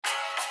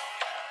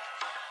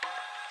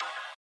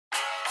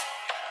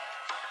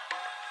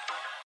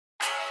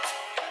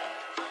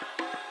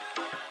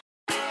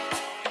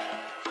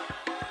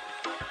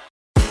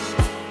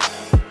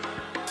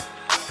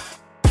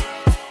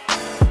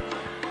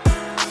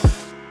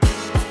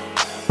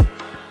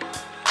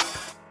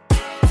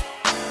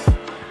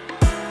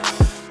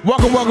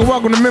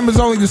Welcome to Members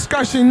Only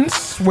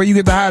Discussions, where you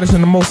get the hottest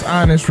and the most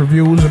honest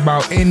reviews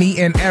about any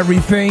and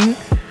everything.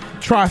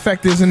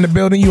 Trifecta's in the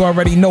building. You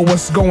already know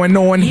what's going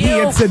on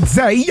here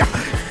today.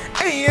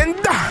 And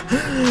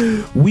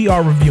we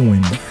are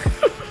reviewing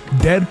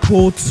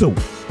Deadpool 2,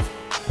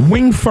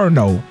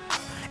 Wingferno,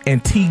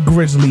 and T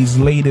Grizzly's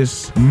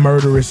latest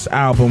murderous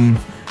album,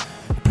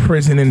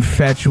 Prison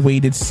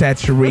Infatuated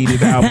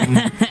Saturated album.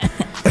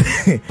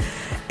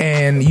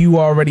 And you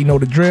already know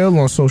the drill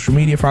on social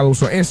media. Follow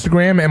us on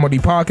Instagram, MOD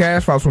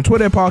Podcast. Follow us on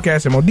Twitter,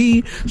 Podcast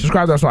MOD.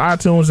 Subscribe to us on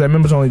iTunes at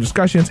Members Only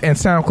Discussions and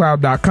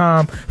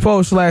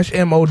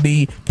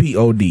SoundCloud.com/MOD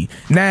POD.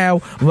 Now,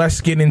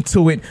 let's get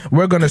into it.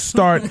 We're going to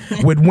start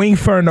with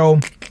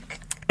Wingferno.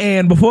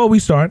 And before we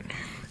start,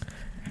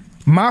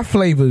 my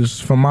flavors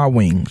for my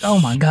wings. Oh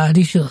my God,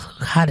 these shit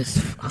hot as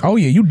fuck. Oh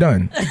yeah, you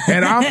done.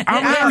 And I'm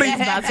literally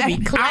about to be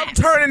clapped.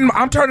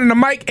 I'm turning the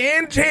mic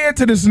and chair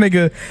to this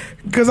nigga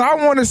because I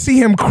want to see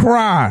him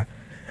cry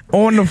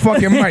on the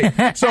fucking mic.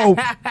 So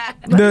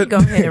Let me go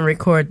ahead and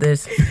record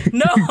this.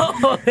 No.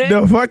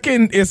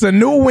 it's a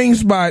new wing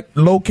spot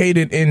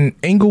located in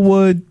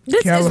Inglewood.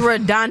 This is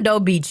Redondo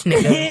Beach,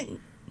 nigga.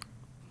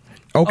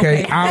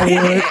 Okay, I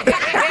would.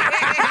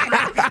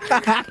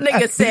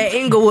 Nigga said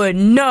Inglewood,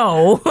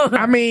 no.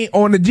 I mean,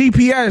 on the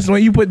GPS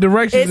when you put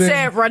directions, It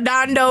said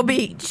Redondo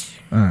Beach.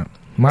 My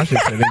shit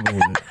said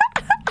Inglewood.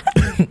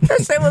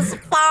 That shit was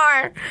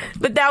far.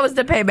 But that was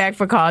the payback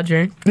for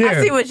Cauldron. Yeah.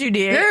 I see what you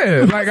did.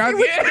 Yeah, like I see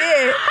what you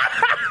did.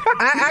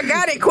 I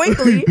got it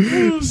quickly.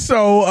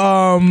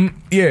 So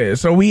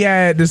we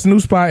had this new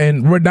spot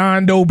in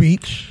Redondo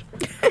Beach.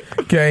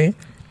 Okay.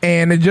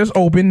 And it just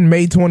opened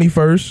May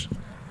 21st.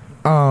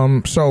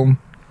 So,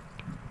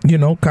 you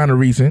know, kind of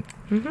recent.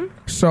 Mm-hmm.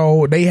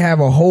 So they have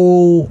a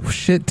whole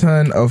shit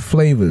ton of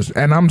flavors.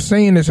 And I'm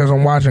saying this as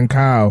I'm watching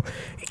Kyle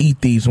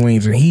eat these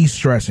wings, and he's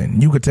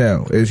stressing. You could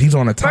tell. He's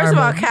on a timer. First of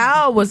all,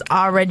 Kyle was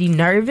already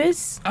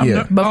nervous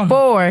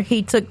before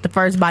he took the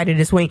first bite of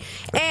this wing.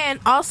 And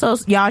also,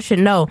 y'all should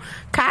know,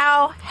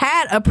 Kyle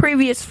had a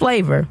previous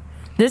flavor.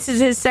 This is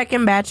his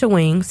second batch of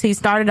wings. He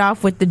started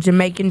off with the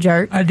Jamaican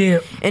jerk. I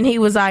did. And he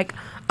was like,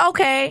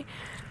 okay,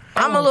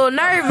 I'm a little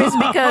nervous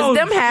because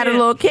them had a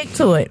little kick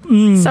to it.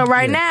 So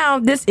right now,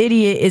 this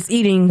idiot is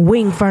eating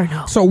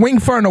Wingferno. So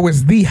Wingferno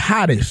is the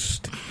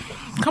hottest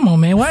Come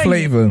on, man. Why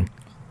flavor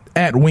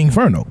at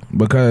Wingferno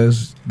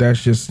because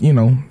that's just, you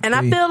know. And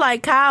I feel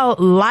like Kyle,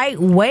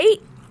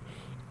 lightweight,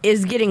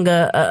 is getting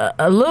a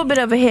little bit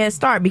of a head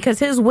start because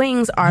his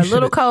wings are a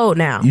little cold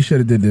now. You should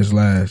have did this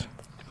last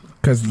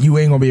because you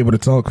ain't going to be able to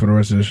talk for the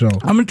rest of the show.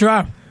 I'm going to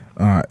try.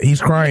 He's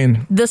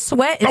crying. The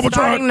sweat is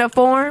starting to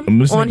form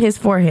on his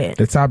forehead.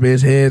 The top of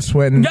his head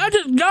sweating. Y'all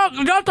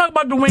talk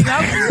about the wing.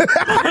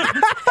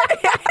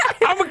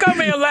 I'm gonna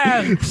come here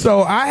last.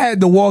 So I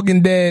had The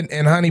Walking Dead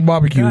and Honey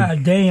Barbecue.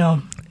 God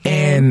damn.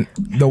 And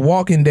The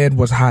Walking Dead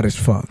was hot as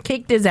fuck.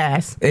 Kicked his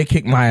ass. It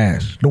kicked my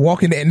ass. The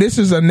Walking Dead, and this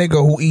is a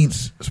nigga who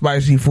eats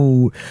spicy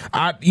food.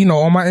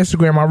 On my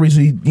Instagram, I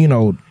recently,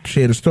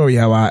 shared a story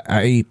how I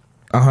ate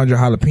 100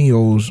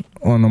 jalapenos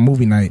on a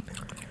movie night,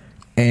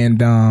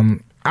 and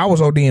I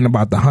was ODing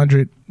about the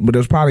 100, but it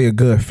was probably a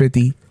good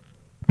 50.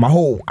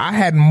 I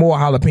had more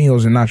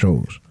jalapenos than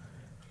nachos,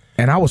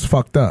 and I was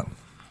fucked up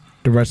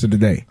the rest of the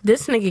day.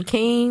 This nigga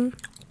King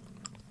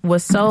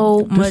was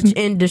so much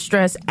in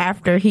distress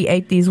after he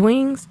ate these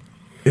wings.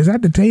 Is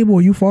that the table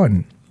or you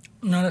farting?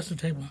 No, that's the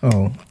table.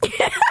 Oh.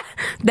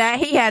 That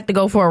he had to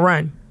go for a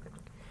run.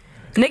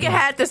 Nigga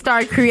had to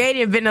start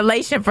creating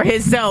ventilation for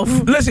himself.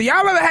 Listen,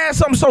 y'all ever had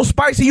something so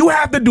spicy you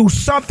have to do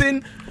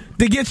something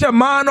to get your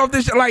mind off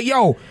this shit? Like,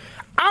 yo,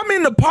 I'm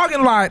in the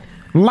parking lot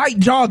light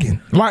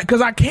jogging, like,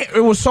 cause I can't.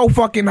 It was so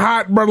fucking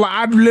hot, bro. Like,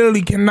 I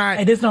literally cannot.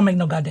 Hey, this don't make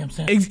no goddamn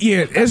sense.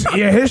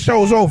 His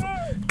show's over.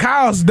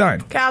 Kyle's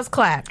done. Kyle's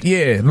clapped.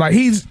 Yeah, like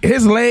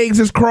his legs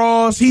is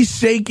crossed. He's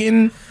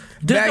shaking.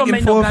 This don't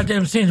make no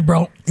goddamn sense,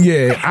 bro.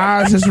 Yeah,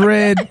 eyes is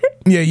red.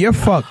 Yeah, you're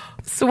fucked.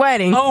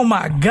 Sweating. Oh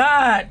my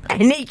God.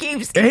 And he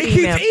keeps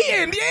eating. Yeah,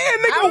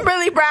 nigga. I'm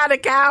really proud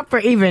of Kyle for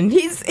even.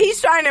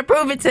 He's trying to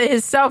prove it to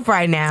himself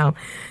right now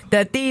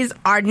that these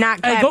are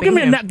not. Hey, go give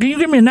me a napkin. Can you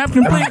give me a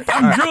napkin, please?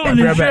 I'm drooling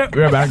this shit.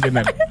 We're back. Get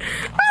napkin.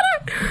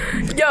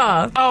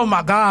 Yeah. Oh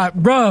my God,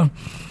 bro.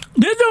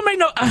 This don't make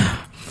no.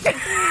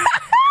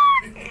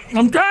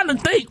 I'm trying to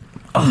think.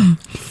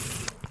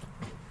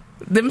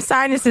 Them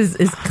sinuses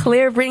is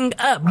clearing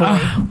up, boy.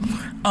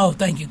 Oh,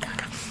 thank you.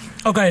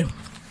 Okay,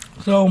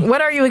 so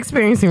what are you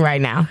experiencing right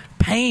now?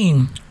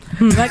 Pain.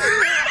 Like,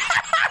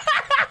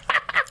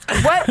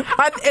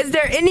 is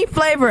there any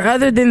flavor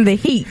other than the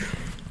heat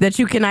that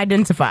you can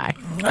identify?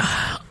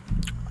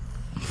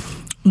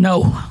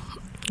 No,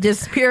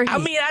 just pure heat. I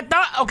mean, I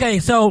thought, okay,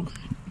 so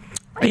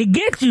it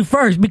gets you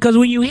first because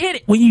when you hit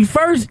it, when you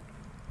first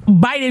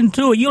bite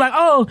into it, you're like,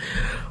 oh.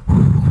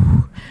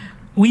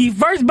 When you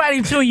first bite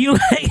into it, you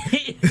like,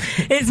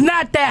 it's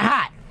not that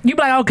hot. You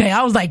be like, okay,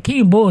 I was like,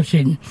 keep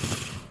bullshitting.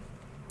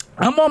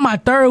 I'm on my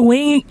third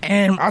wing,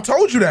 and I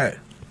told you that.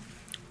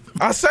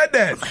 I said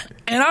that.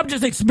 And I'm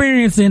just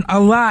experiencing a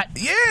lot.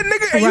 Yeah,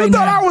 nigga. And you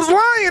thought I was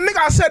lying, nigga.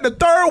 I said the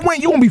third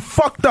wing, you gonna be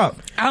fucked up.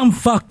 I'm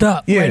fucked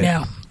up right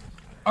now.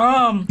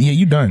 Yeah,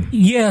 you done.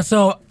 Yeah,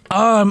 so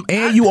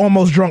and you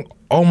almost drunk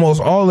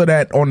almost all of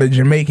that on the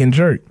Jamaican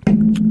jerk.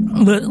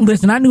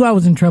 Listen, I knew I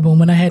was in trouble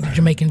when I had the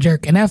Jamaican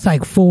jerk, and that's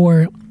like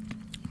 4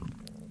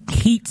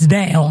 heats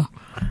down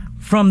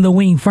from the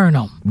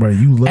Wingferno. Bro,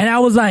 you look. And I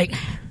was like,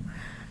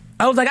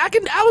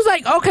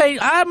 okay,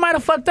 I might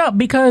have fucked up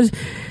because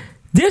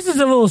this is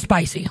a little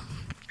spicy,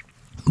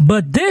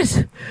 but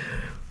this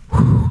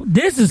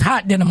is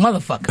hot than a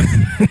motherfucker.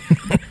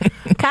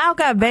 Kyle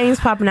got veins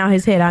popping out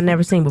his head I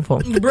never seen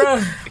before.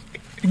 Bruh,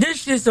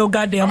 this shit's so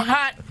goddamn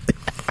hot.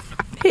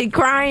 He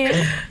crying,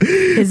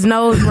 his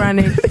nose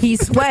running,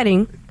 he's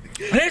sweating.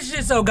 This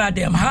shit's so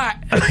goddamn hot.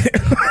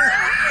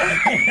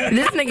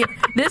 This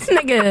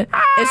nigga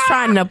is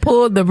trying to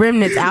pull the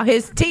remnants out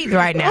his teeth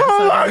right now.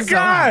 Oh my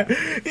God. Yo,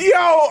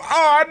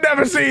 I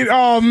never seen,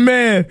 oh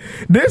man.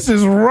 This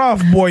is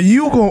rough, boy.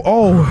 You go,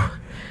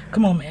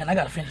 Come on, man. I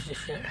gotta finish this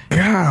shit.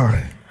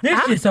 God.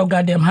 This shit's so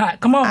goddamn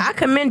hot. Come on. I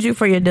commend you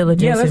for your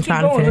diligence. Yeah, let's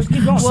keep going. Let's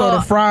keep going. So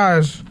the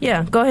fries.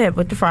 Yeah, go ahead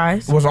with the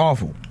fries. Was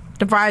awful.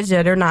 The fries,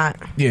 yeah, they're not.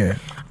 Yeah.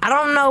 I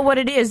don't know what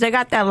it is. They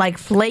got that like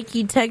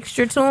flaky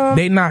texture to them.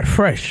 They not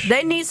fresh.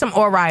 They need some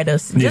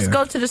Oritas. Just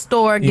go to the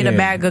store, get a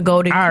bag of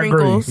golden I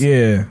crinkles. Agree.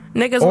 Yeah.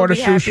 Niggas or will the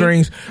be happy.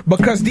 shoestrings.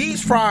 Because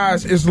these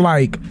fries is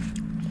like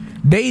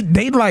they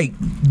like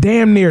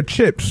damn near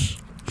chips.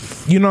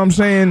 You know what I'm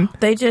saying?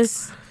 They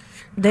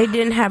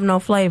didn't have no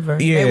flavor.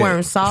 Yeah. They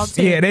weren't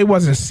salty. Yeah, they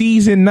wasn't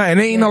seasoned nothing.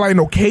 They ain't no like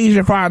no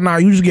Cajun fries. Nah,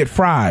 you just get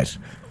fries.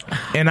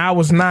 And I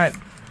was not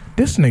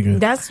this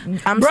nigga.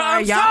 I'm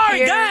sorry, y'all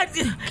hear God.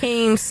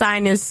 Keem's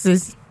sinus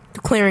is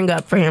clearing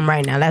up for him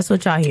right now. That's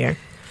what y'all hear.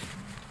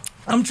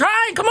 I'm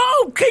trying. Come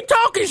on, keep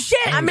talking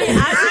shit. I mean,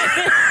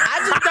 I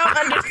just don't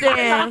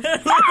understand.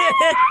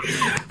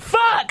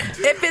 Fuck.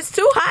 If it's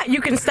too hot,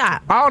 you can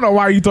stop. I don't know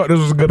why you thought this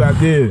was a good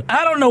idea.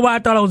 I don't know why I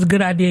thought it was a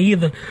good idea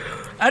either.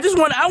 I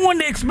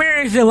wanted to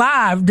experience it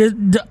live.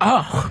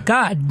 Oh,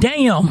 God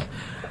damn.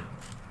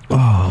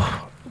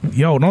 Oh,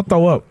 yo, don't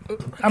throw up.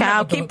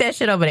 Kyle, keep that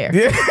shit over there.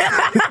 Yeah.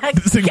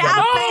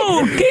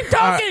 Kyle, keep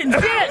talking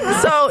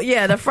shit. So,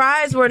 yeah, the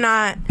fries were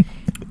not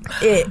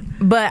it.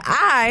 But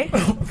I,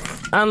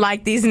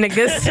 unlike these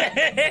niggas,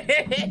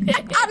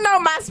 I know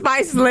my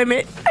spice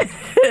limit.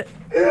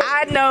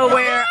 I know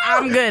where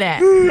I'm good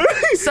at.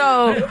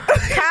 So,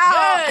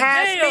 Kyle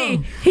asked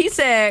me, he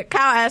said,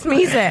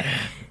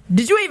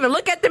 did you even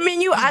look at the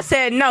menu? I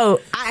said no.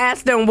 I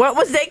asked them what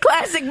was their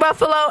classic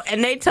buffalo,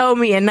 and they told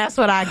me, and that's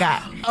what I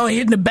got. Oh,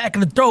 hitting the back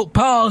of the throat.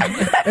 Pause.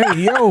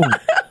 Hey, yo.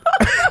 What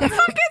the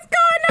fuck is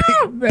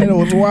going on? That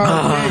was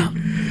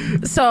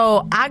wild.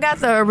 So I got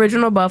the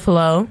original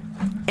buffalo,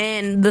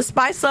 and the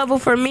spice level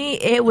for me,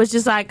 it was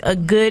just like a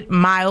good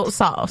mild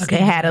sauce. Okay.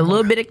 It had a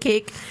little bit of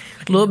kick,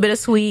 a little bit of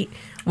sweet.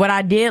 What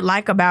I did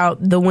like about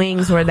the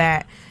wings were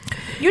that,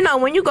 you know,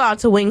 when you go out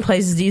to wing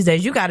places these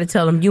days, you got to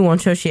tell them you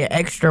want your shit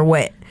extra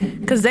wet.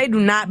 Because they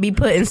do not be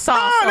putting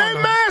sauce on they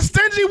them. mad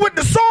stingy with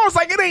the sauce.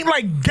 Like, it ain't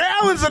like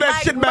gallons of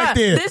that shit back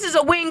there. This is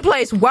a wing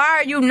place. Why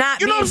are you not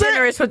being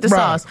generous with the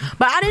sauce?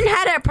 But I didn't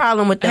have that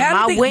problem with them.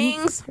 My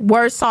wings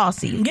were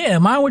saucy. Yeah,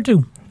 mine were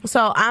too.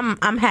 So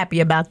I'm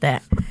happy about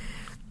that.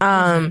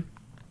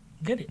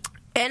 Get it.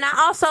 And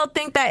I also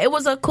think that it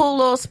was a cool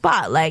little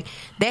spot. Like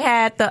they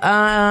had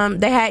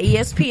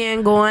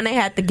ESPN going, they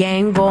had the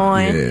game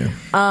going.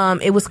 Yeah.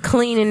 It was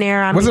clean in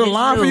there. Was it a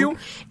line for you?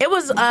 It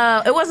was.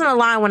 It wasn't a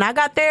line when I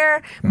got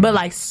there, but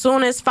like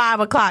soon as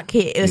 5 o'clock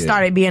hit, it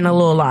started being a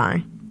little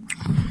line.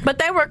 But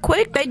they were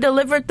quick. They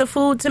delivered the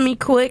food to me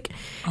quick,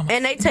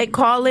 and they take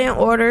call-in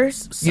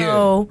orders,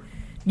 so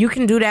you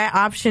can do that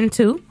option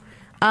too.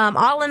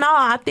 All in all,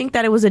 I think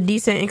that it was a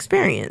decent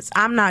experience.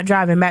 I'm not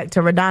driving back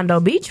to Redondo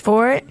Beach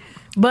for it.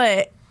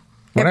 But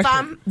if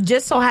I'm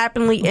just so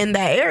happenly in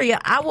that area,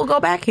 I will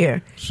go back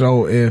here.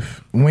 So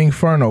if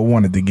Wingferno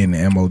wanted to get in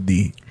the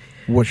MOD,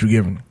 what you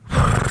giving them?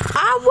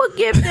 I would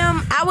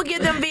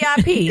give them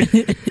VIP.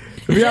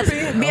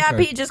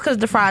 VIP just because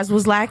the fries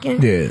was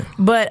lacking. Yeah.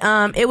 But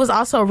it was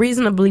also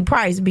reasonably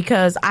priced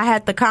because I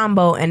had the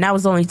combo and that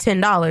was only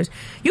 $10.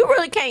 You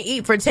really can't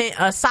eat for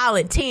a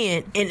solid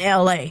 10 in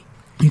LA.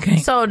 You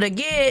can't. So to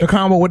get the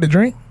combo with the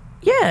drink?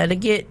 Yeah, to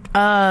get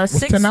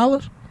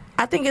 $10?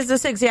 I think it's the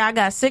 6. Yeah, I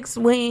got 6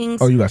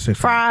 wings. Oh, you got 6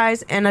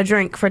 fries and a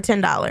drink for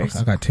 $10. Okay,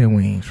 I got 10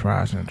 wings,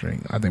 fries, and a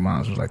drink. I think mine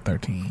was like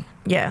 13.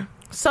 Yeah.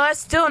 So it's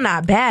still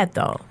not bad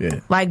though. Yeah.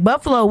 Like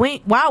Buffalo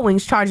Wild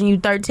Wings charging you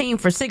 $13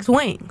 for 6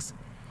 wings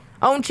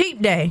on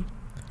cheap day.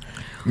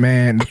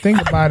 Man, the thing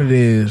about it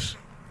is,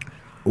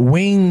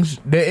 wings.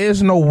 There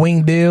is no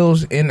wing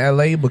deals in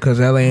LA because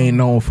LA ain't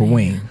known for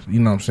wings.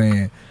 You know what I'm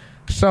saying?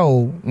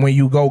 So when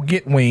you go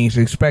get wings,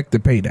 expect to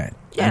pay that.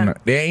 Yeah.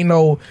 There ain't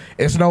no.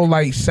 It's no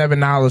like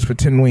 $7 for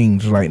 10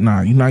 wings. Like,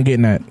 nah, you're not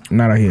getting that.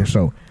 Not out here.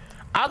 So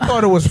I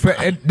thought it was.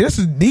 These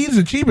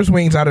are the cheapest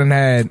wings I done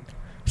had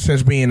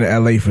since being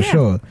in LA for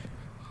sure.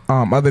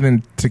 Other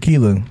than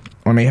tequila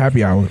on a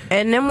happy hour.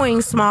 And them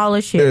wings small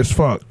as shit. As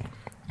fuck.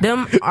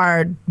 Them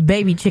are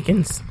baby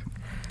chickens.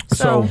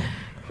 So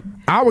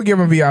I would give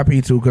him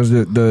VIP too because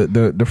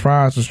the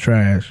fries was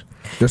trash.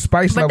 The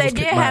spice but levels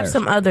they did have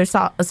some other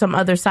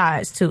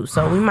sides too,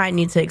 so we might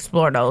need to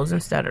explore those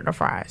instead of the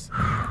fries.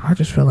 I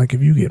just feel like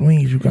if you get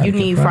wings, you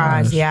need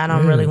fries. Yeah, I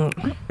don't really want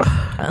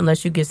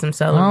unless you get some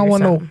celery. I don't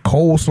want no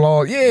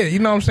coleslaw. Yeah, you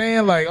know what I'm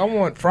saying? Like I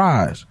want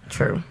fries.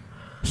 True.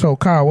 So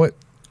Kyle, what?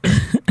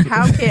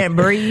 How can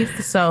breathe?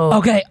 So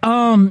okay,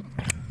 unless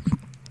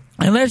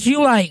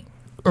you like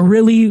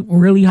really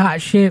really hot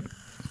shit,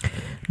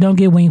 don't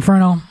get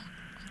Wingferno.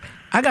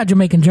 I got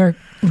Jamaican jerk.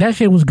 That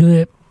shit was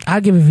good. I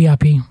give it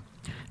VIP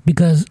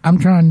because I'm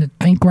trying to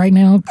think right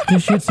now.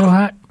 This shit's so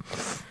hot.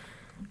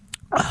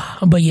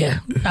 But yeah,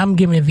 I'm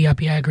giving it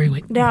VIP. I agree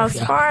with. Now,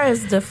 as far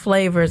as the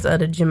flavors of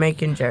the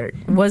Jamaican jerk,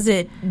 was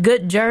it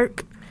good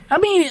jerk? I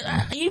mean,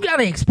 you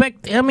gotta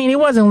expect. I mean, it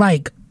wasn't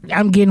like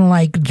I'm getting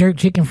like jerk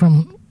chicken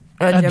from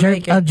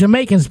a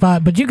Jamaican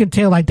spot, but you could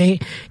tell like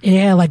it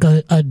had like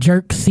a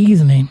jerk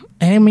seasoning.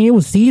 And I mean, it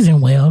was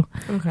seasoned well,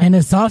 and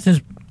the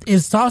sausage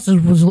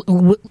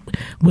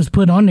was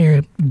put on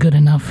there good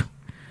enough.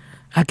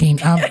 I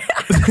can't. I'm the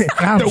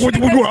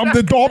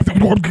dog. I'm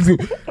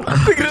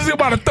thinking this is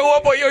about to throw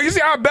up on you. You see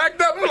how I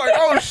backed up? I'm like,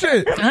 oh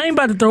shit. I ain't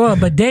about to throw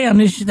up, but damn,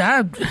 this shit.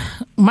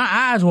 My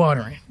eyes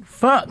watering.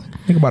 Fuck.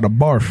 Think about a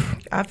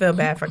barf. I feel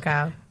bad for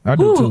Kyle. I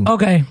do too.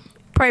 Okay.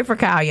 Pray for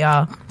Kyle,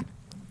 y'all.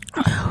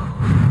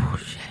 Oh,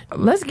 shit.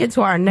 Let's get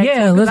to our next one.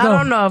 Yeah, let's go. I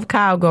don't know if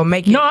Kyle gonna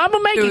make it. No, I'm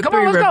gonna make it. Come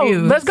on, let's go.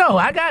 Let's go.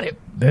 I got it.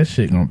 That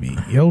shit gonna be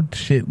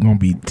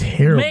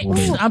terrible.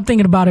 I'm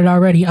thinking about it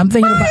already. I'm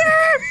thinking.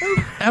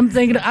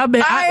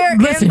 Fire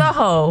listen, in the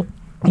hole.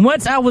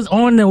 Once I was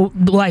on the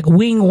like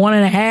wing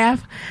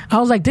 1.5, I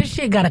was like, this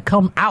shit gotta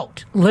come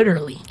out.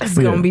 Literally, it's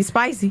gonna be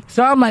spicy.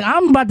 So I'm like,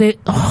 I'm about to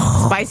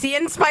spicy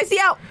in, spicy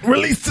out.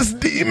 Release this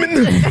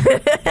demon.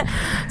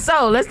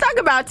 So let's talk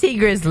about T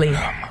Grizzly.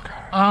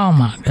 Oh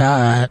my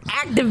god!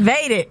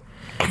 Activate it.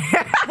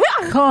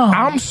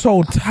 I'm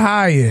so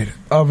tired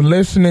of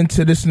listening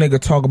to this nigga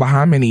talk about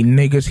how many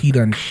niggas he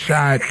done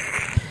shot,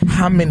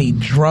 how many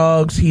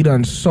drugs he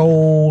done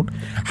sold,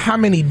 how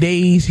many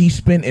days he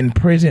spent in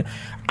prison.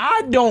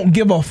 I don't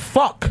give a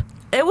fuck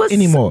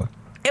anymore.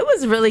 It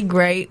was really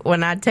great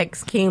when I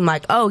text King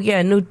like, oh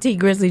yeah, new T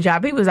Grizzly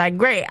job. He was like,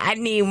 great, I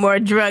need more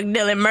drug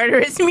dealing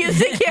murderous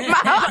music in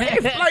my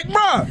life. Like,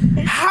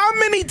 bruh, how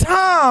many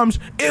times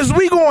is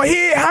we gonna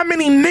hear how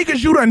many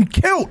niggas you done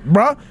killed,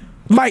 bruh?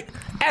 Like,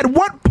 at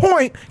what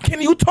point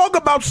can you talk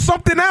about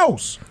something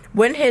else?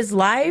 When his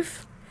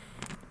life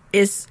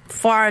is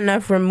far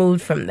enough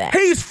removed from that.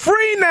 He's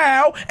free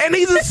now, and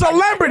he's a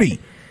celebrity.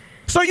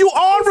 So you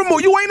are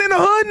removed. You ain't in the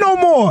hood no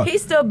more. He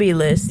still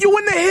B-list. You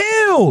in the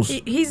hills.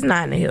 He's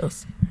not in the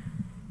hills.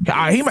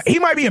 He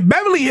might be in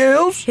Beverly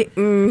Hills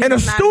in a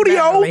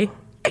studio.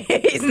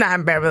 He's not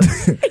in Beverly.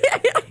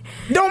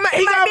 Don't matter.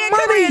 He got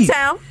money.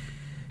 Koreatown.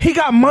 He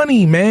got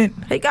money, man.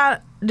 He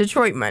got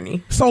Detroit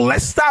money. So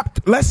let's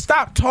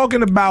stop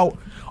talking about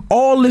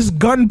all this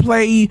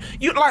gunplay.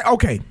 You like,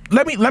 okay,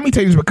 let me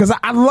tell you this, because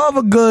I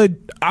love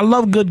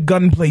good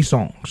gunplay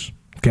songs.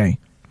 Okay.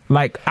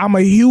 Like, I'm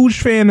a huge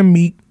fan of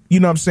Meek. You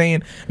know what I'm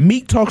saying?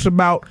 Meek talks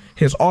about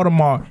his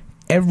Audemars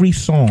every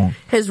song.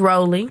 His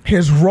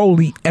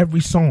Rollie, every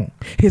song.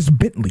 His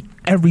Bentley,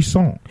 every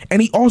song.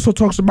 And he also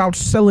talks about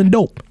selling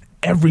dope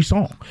every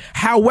song.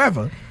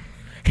 However,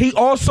 he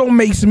also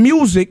makes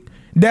music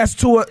that's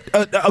to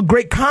a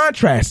great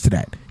contrast to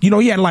that. You know,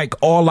 he had like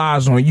All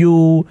Eyes on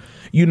You,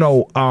 you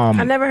know.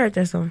 I never heard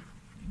that song.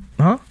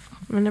 Huh?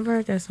 I never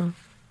heard that song.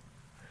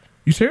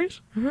 You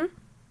serious? Mm-hmm.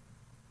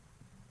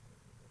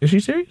 Is she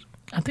serious?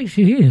 I think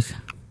she is.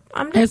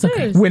 I'm just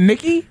serious. With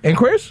Nicki and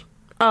Chris?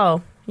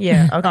 Oh,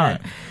 yeah. Okay. All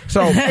right.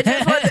 So it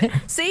just wasn't,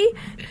 see,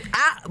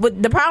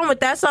 the problem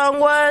with that song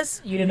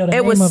was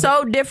it was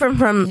so different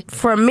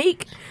from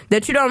Meek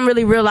that you don't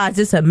really realize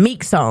it's a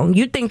Meek song.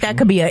 You think that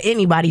could be a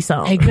anybody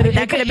song.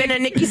 That could have been a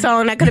Nicki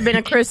song. That could have been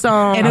a Chris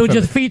song. And it was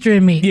just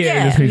featuring Meek.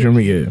 Yeah, it was featuring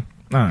Meek. Yeah.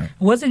 All right.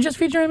 Was it just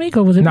featuring Meek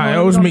or was it?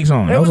 No, it was Meek's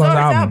song. It was on his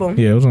album.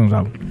 Yeah, it was on his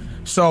album.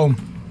 So,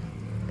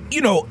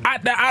 you know,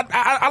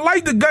 I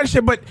like the gun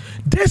shit, but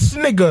this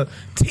nigga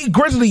T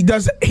Grizzly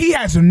he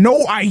has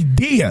no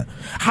idea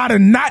how to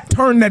not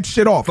turn that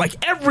shit off. Like,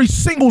 every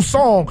single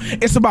song,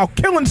 it's about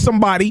killing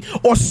somebody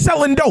or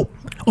selling dope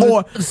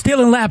or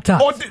stealing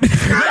laptops.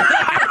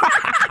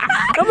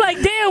 I'm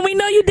like, damn, we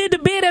know you did the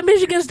bid at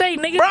Michigan State,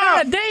 nigga. Bruh,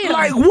 God damn.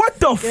 like, what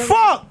the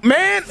fuck,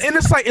 man? And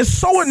it's like, it's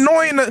so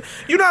annoying.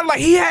 You know, like,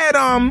 he had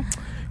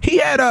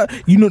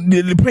you know,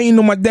 the pain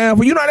on my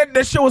downfall. You know,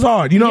 that shit was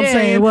hard. You know what I'm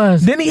saying? It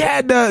was. Then he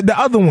had the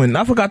other one.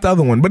 I forgot the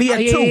other one, but he had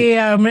two.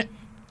 Yeah.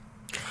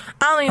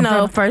 I only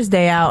know First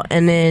Day Out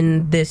and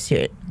then this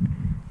shit,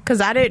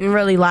 because I didn't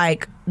really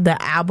like the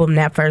album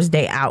that First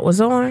Day Out was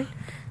on.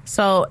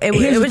 So it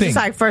was just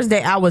like First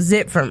Day Out was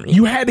it for me.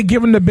 You had to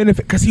give him the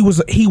benefit because he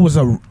was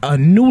a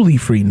newly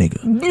free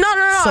nigga.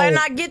 No, so, and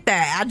I get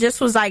that. I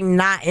just was like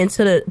not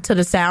into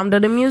the sound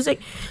of the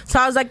music. So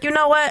I was like, you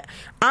know what?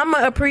 I'm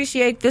gonna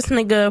appreciate this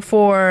nigga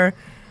for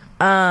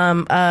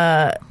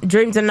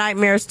Dreams and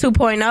Nightmares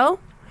 2.0,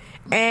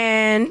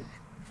 and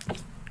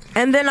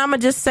and then I'm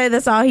gonna just say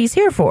that's all he's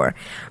here for.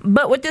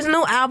 But with this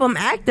new album,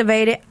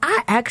 Activated,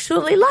 I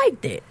actually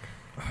liked it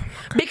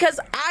because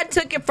I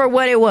took it for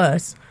what it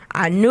was.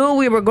 I knew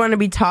we were going to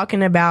be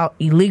talking about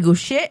illegal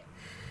shit.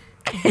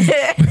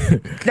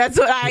 That's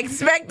what I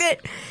expected,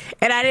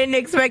 and I didn't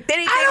expect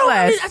anything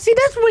less. See,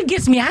 that's what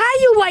gets me. How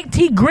you like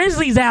T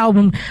Grizzly's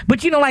album,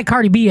 but you don't like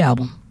Cardi B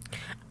album?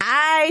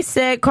 I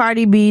said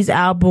Cardi B's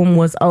album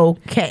was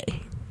okay.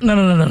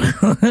 No.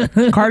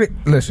 Cardi,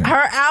 listen.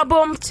 Her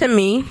album to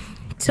me,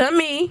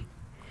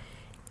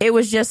 it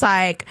was just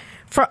like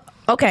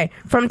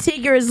from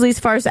T Grizzly's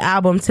first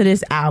album to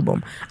this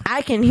album,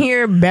 I can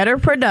hear better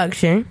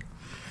production.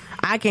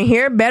 I can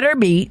hear better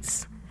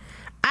beats.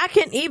 I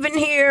can even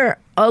hear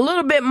a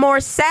little bit more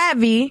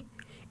savvy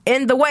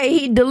in the way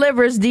he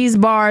delivers these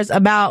bars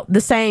about the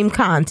same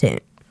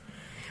content.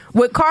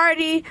 With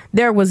Cardi,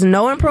 there was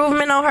no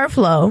improvement on her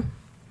flow.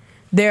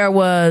 There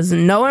was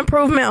no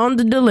improvement on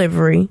the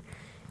delivery.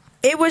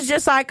 It was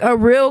just like a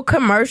real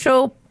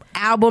commercial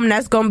album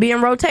that's going to be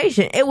in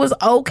rotation. It was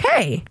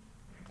okay.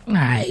 All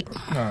right.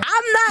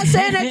 I'm not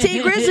saying that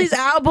T Grizzly's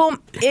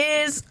album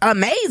is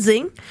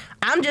amazing.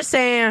 I'm just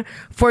saying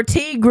for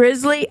T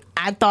Grizzly,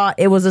 I thought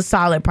it was a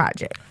solid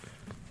project.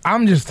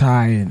 I'm just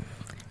tired.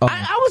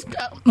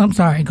 I'm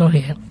sorry. Go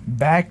ahead.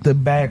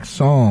 Back-to-back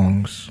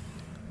songs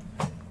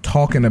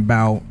talking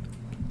about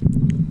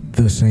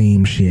the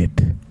same shit.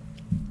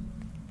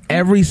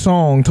 Every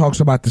song talks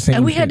about the same shit.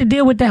 And we had to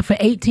deal with that for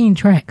 18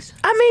 tracks.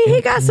 I mean,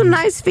 he got some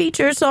nice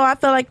features, so I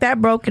feel like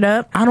that broke it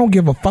up. I don't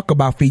give a fuck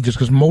about features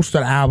because most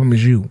of the album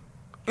is you.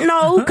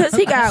 No, because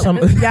he got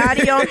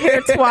Gotti on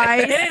here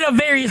twice. It ain't a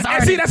various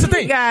artist. See, that's the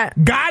thing.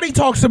 Gotti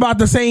talks about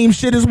the same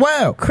shit as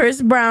well.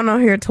 Chris Brown on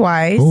here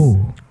twice.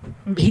 Ooh.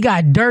 He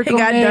got Dirk on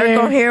there.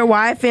 Dirk on here,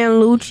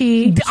 YFN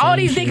Lucci. All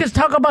these niggas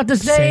talk about the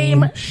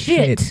same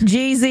shit.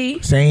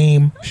 Jeezy.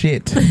 Same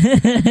shit.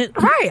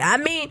 Right. I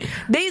mean,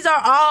 these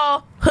are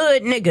all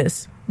hood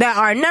niggas that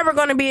are never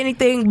going to be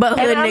anything but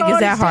hood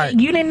niggas at heart.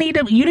 You didn't need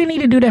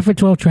to do that for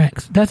 12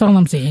 tracks. That's all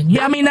I'm saying.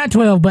 Yeah, I mean, not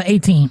 12, but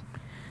 18.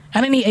 I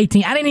didn't need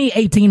 18. I didn't need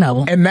 18 of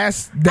them. And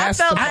that's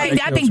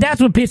I think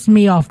that's what pissed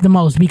me off the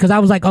most because I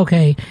was like,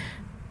 okay.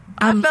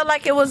 I felt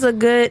like it was a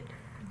good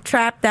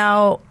trapped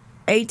out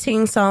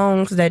 18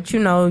 songs that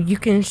you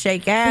can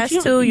shake ass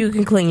to, you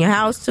can clean your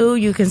house to,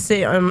 you can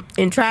sit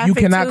in traffic. You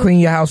cannot clean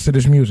your house to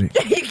this music.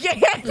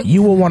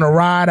 You will want to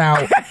ride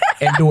out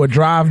and do a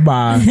drive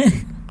by.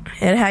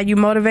 And how you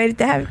motivated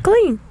to have it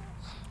clean.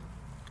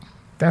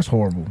 That's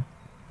horrible.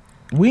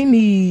 We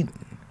need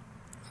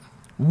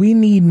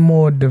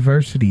more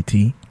diversity,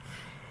 T.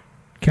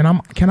 Can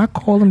I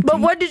call him T? But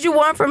what did you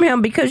want from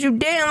him? Because you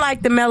didn't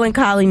like the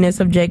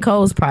melancholiness of J.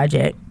 Cole's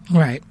project.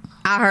 Right.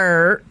 I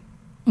heard.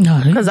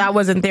 Because I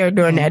wasn't there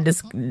during that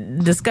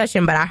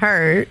discussion, but I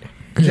heard.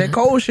 J.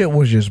 Cole shit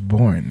was just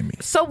boring to me.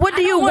 So what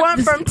do you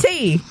want from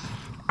T?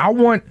 I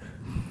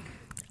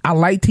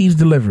like T's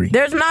delivery.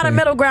 There's not a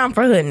middle ground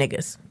for hood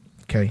niggas.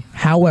 Okay.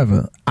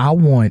 However, I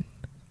want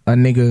a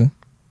nigga.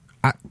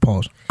 I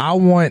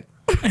want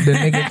the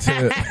nigga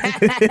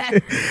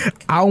to.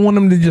 I want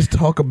him to just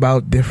talk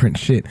about different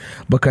shit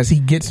because he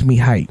gets me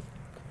hyped.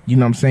 You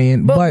know what I'm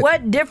saying? But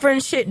what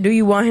different shit do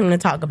you want him to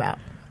talk about?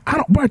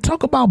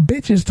 Talk about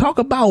bitches. Talk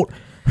about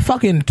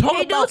fucking.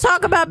 He do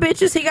talk about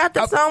bitches. He got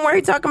the song where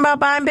he talking about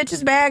buying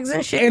bitches bags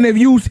and shit. And if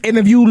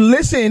you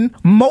listen,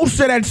 most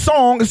of that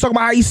song is talking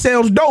about how he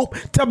sells dope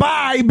to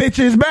buy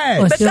bitches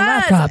bags.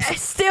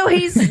 Because still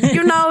he's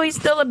he's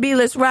still a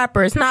B-list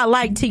rapper. It's not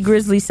like T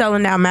Grizzly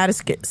selling out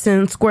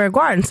Madison Square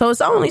Garden. So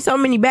it's only so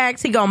many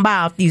bags he gonna buy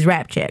off these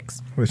rap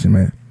checks. Listen,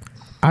 man,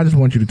 I just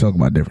want you to talk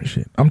about different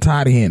shit. I'm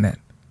tired of hearing that.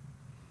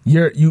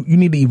 You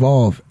need to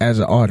evolve as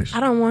an artist.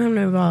 I don't want him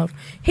to evolve.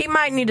 He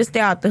might need to stay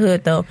out the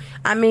hood though.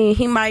 I mean,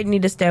 he might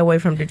need to stay away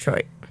from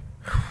Detroit.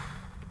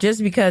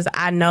 Just because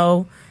I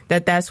know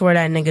that's where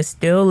that nigga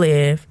still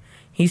live.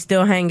 He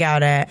still hang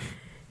out at.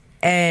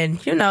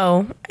 And,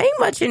 ain't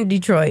much in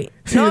Detroit.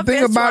 See, no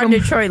offense about to our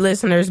Detroit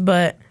listeners,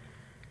 but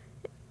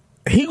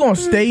he gonna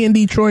stay in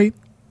Detroit,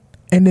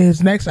 and then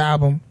his next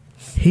album,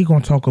 he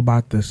gonna talk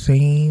about the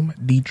same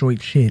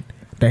Detroit shit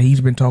that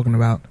he's been talking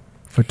about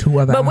for 2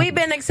 other albums. We've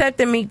been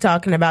accepting Meek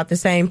talking about the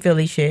same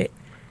Philly shit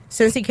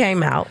since he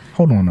came out.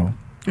 Hold on,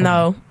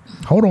 though.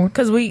 Hold on.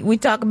 Because we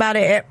talk about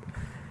it.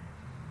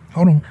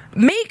 Hold on.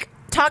 Meek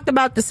talked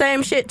about the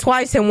same shit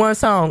twice in one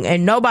song,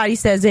 and nobody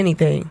says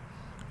anything.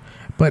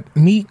 But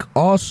Meek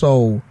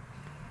also,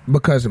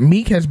 because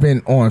Meek has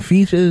been on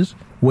features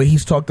where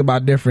he's talked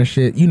about different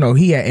shit.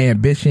 He had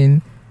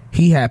Ambition.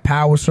 He had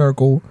Power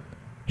Circle.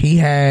 He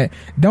had...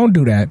 Don't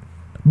do that.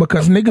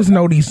 Because niggas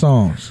know these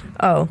songs.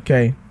 Oh.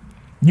 Okay.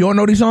 You don't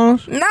know these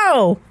songs?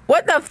 No.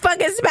 What the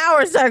fuck is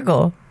Power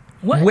Circle?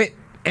 What? With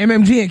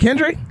MMG and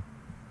Kendrick?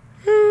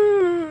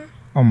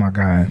 Oh my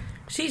God.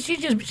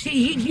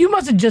 You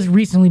must have just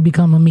recently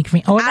become a Meek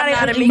fan. Oh, I'm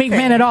not a Meek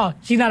fan at all.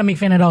 She's not a Meek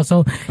fan at all,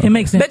 so it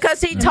makes sense.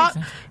 Because he talked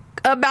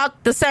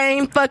about the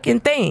same fucking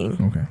thing.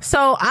 Okay.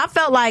 So I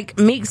felt like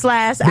Meek's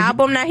last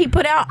album that he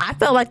put out, I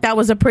felt like that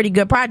was a pretty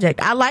good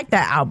project. I like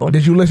that album.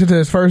 Did you listen to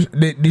his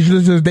did you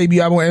listen to his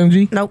debut album with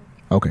MMG? Nope.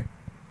 Okay.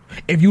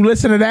 If you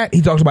listen to that,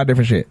 he talks about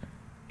different shit.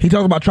 He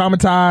talks about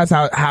traumatized,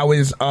 how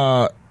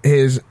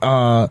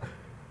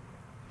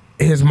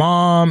his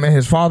mom and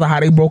his father, how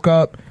they broke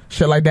up,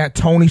 shit like that.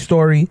 Tony's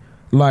story.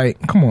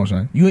 Like, come on,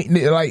 son. You ain't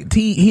like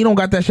T. He don't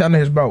got that shit under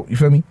his belt. You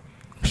feel me?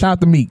 Shout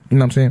out to Meek. You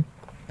know what I'm saying?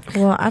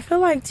 Well, I feel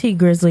like T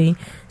Grizzly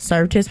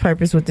served his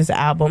purpose with this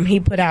album. He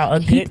put out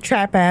a good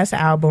trap ass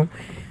album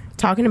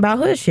talking about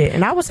hood shit,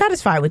 and I was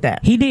satisfied with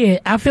that. He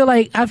did. I feel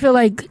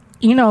like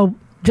you know,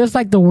 just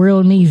like the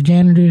world needs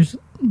janitors,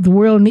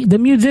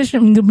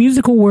 the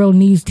musical world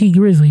needs T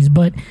Grizzlies,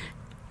 but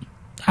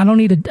I don't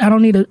need a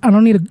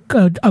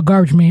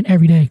garbage man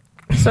every day.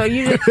 So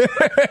you just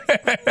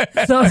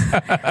so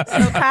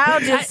Kyle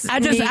just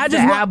needs the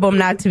album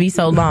not to be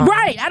so long,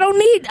 right? I don't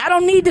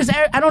need this.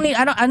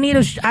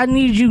 I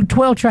need you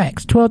 12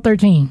 tracks, 12,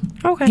 13.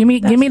 Okay, give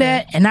me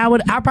that, and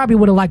I probably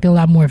would have liked it a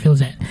lot more if it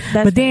was that.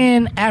 But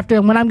then after,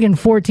 when I'm getting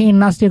 14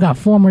 and I still got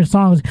 4 more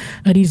songs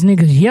of these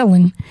niggas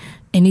yelling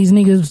and these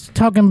niggas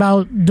talking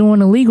about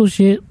doing illegal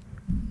shit,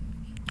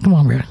 come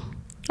on, bro.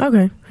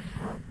 Okay,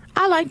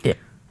 I liked it.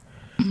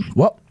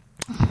 Well,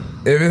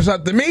 if it's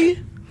up to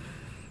me,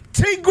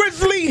 T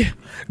Grizzly,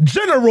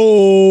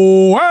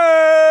 General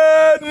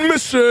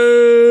Admission.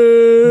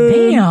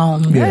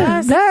 Damn,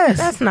 yeah.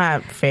 That's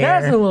not fair.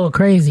 That's a little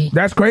crazy.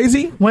 That's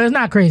crazy? Well, it's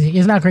not crazy.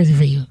 It's not crazy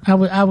for you.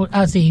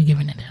 I'd say you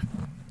giving it that.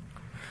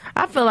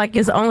 I feel like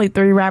it's only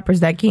 3 rappers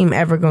that Keem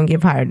ever gonna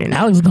give higher than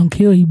that. Alex gonna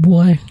kill you,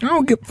 boy. I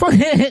don't give fuck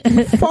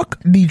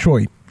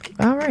Detroit.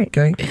 All right,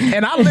 okay.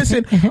 And I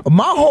listen.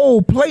 My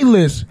whole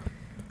playlist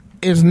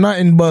is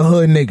nothing but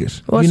hood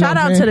niggas. Well, shout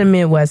out to the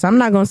Midwest. I'm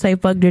not gonna say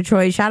fuck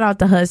Detroit. Shout out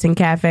to Hudson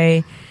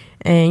Cafe,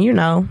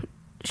 and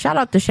shout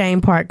out to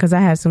Shane Park because I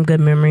had some good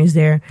memories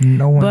there.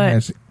 No one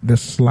has the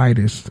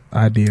slightest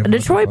idea.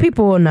 Detroit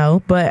people will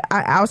know, but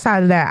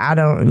outside of that, I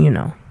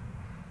don't.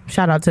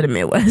 Shout out to the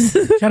Midwest.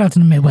 Shout out to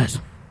the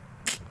Midwest.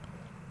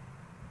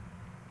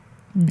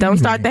 Don't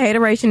start the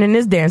hateration in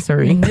this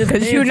dancery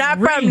because you're not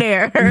from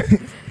there.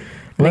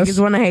 Niggas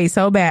want to hate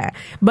so bad.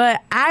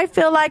 But I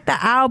feel like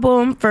the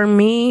album, for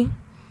me,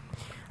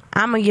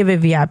 I'm going to give it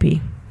VIP.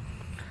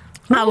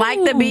 I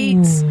like the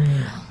beats.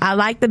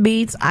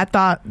 I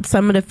thought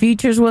some of the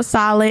features was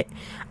solid.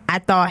 I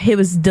thought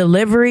his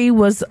delivery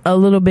was a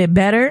little bit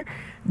better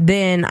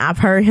than I've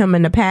heard him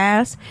in the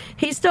past.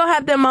 He still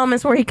have them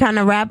moments where he kind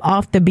of rap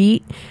off the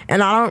beat,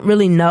 and I don't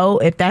really know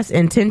if that's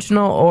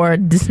intentional or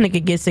this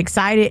nigga gets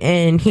excited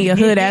and he a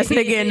hood ass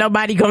nigga and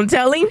nobody gonna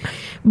tell him.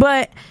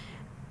 But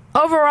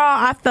overall,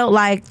 I felt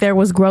like there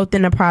was growth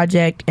in the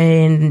project,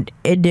 and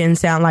it didn't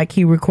sound like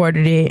he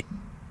recorded it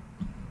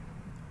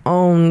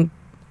on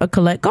a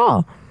collect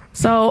call.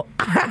 So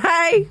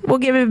I will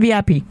give it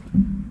VIP.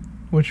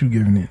 What you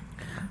giving it?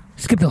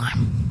 Skip the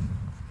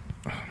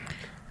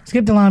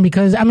line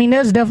because I mean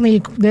there's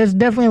definitely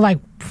like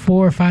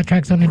 4 or 5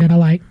 tracks on it that I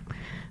like,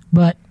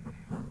 but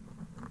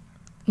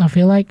I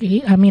feel like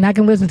I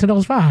can listen to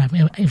those 5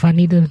 if I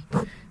need to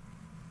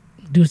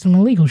do some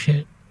illegal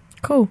shit.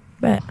 Cool,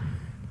 bet.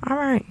 All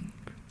right.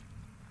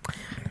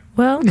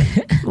 Well,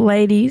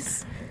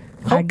 ladies,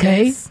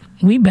 okay,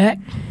 we back.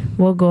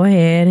 We'll go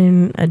ahead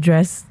and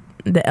address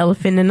the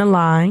elephant in the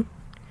line,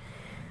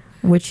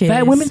 which is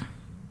fat women.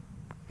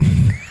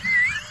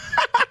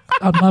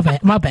 Oh,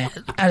 my bad.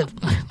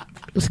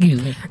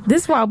 Excuse me.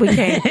 This why we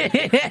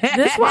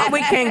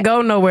can't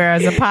go nowhere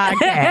as a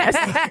podcast.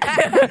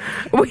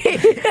 we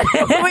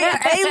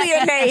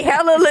alienate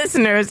hella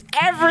listeners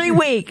every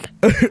week.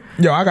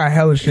 Yo, I got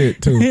hella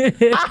shit too.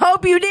 I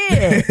hope you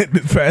did.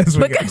 Because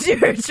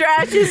you're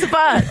trash as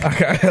fuck. I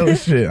got hella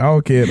shit. I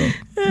don't care though.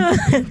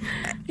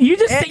 You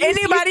just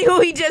anybody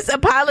who he just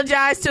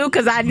apologized to,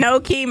 because I know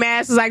Keem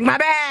ass was like, my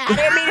bad, I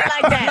didn't mean it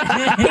like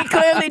that. He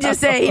clearly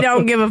just said he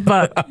don't give a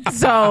fuck.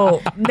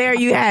 So there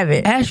you have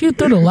it. Ash, you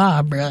threw the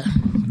lob, bruh.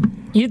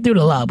 You threw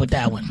the lob with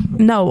that one.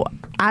 No,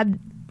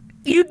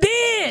 you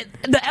did.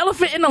 The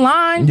elephant in the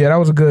line. Yeah, that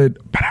was a good.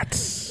 Fat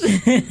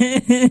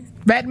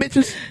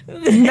bitches?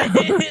 No,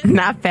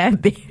 not fat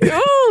bitches.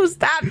 Ooh,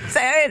 stop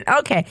saying it.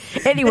 Okay.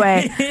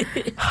 Anyway,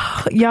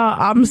 y'all,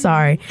 I'm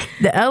sorry.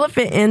 The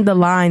elephant in the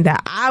line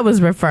that I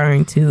was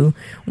referring to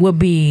would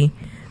be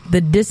the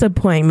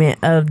disappointment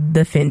of the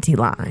Fenty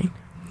line.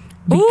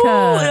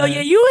 Because, ooh,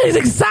 yeah, you was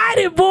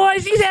excited, boy.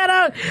 She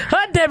had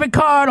her debit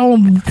card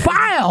on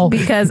file.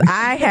 Because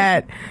I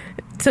had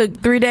took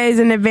 3 days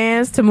in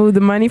advance to move the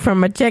money from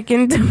my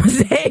checking to my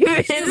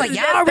savings. She was like,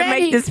 y'all ready?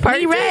 To make this purchase.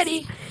 We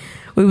ready.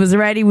 We was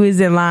ready. We was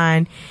in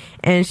line.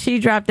 And she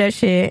dropped that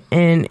shit,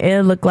 and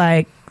it looked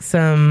like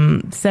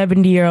some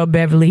 70-year-old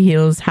Beverly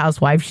Hills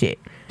housewife shit.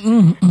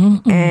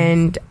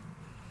 And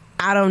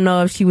I don't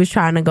know if she was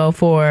trying to go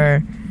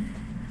for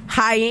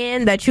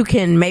high-end that you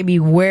can maybe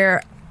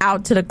wear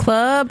out to the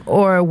club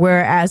or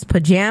wear as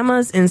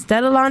pajamas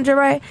instead of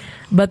lingerie.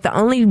 But the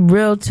only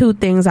real 2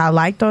 things I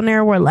liked on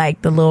there were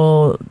like the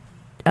little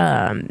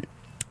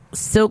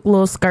silk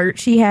little skirt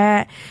she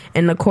had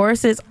and the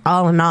corsets.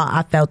 All in all,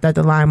 I felt that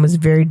the line was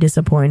very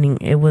disappointing.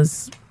 It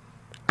was,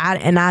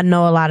 I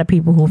know a lot of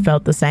people who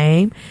felt the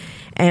same.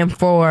 And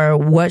for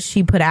what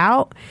she put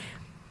out,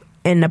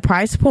 and the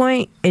price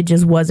point, it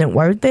just wasn't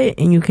worth it.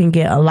 And you can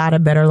get a lot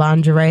of better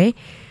lingerie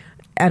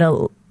at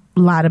a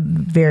lot of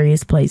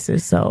various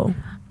places. So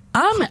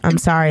I'm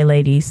sorry,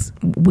 ladies.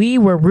 We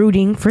were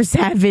rooting for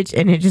Savage,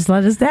 and it just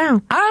let us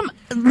down. I'm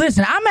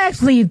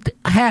actually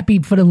happy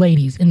for the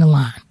ladies in the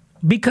line.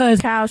 Because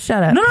Kyle,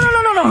 shut up. No.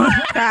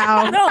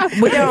 Kyle, no,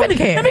 we don't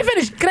care. Let me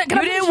finish. Can I you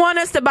finish? didn't want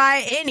us to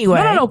buy it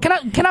anyway. No. Can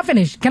I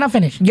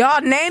finish?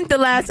 Y'all named the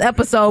last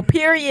episode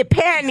 "Period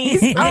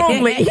Panties"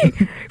 only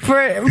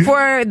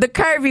for the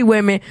curvy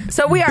women.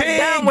 So we are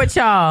done with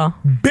y'all.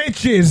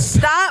 Bitches.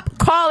 Stop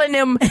calling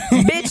them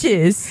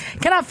bitches.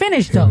 Can I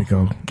finish though? we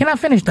go. Can I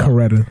finish though?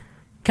 Coretta.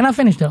 Can I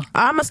finish though?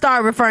 I'm gonna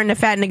start referring to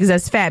fat niggas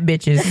as fat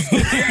bitches.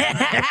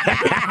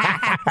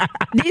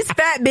 These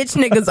fat bitch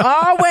niggas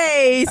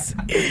always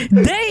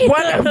They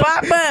want to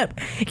pop up.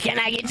 Can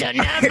I get your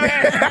number?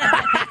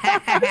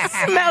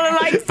 Smelling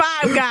like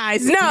Five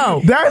Guys.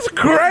 No. That's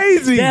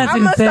crazy. That's I'm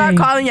gonna start insane.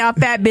 calling y'all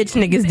fat bitch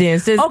niggas then.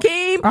 Since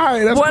Keem All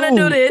right, that's wanna cool.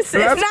 do this,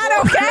 That's it's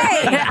not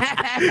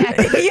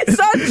okay. You're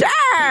so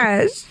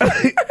trash.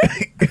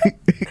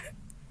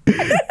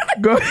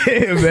 Go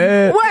ahead,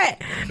 man. What?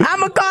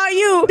 I'ma call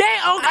you.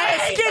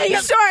 Okay. Skinny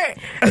short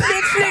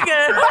bitch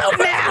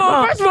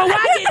nigga. First of all,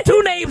 why I get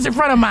two names in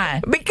front of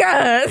mine?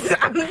 Because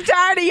I'm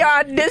tired of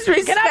y'all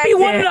disrespecting. Can I be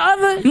one or the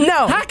other?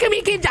 No. How come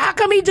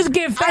he just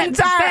get fat? I'm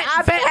tired.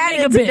 I've fat had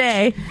nigga it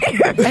today.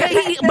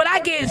 bitch? But I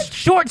get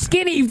short,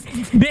 skinny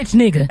bitch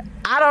nigga.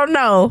 I don't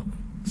know.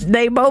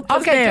 They both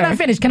was Okay, there.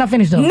 Can I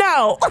finish though?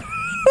 No.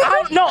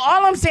 No,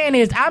 all I'm saying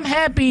is I'm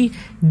happy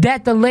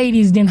that the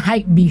ladies didn't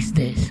hype beast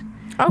this.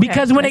 Okay,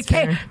 Because when that's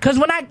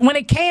when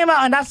it came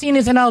out and I seen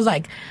this and I was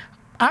like,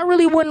 I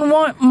really wouldn't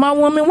want my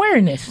woman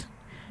wearing this.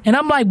 And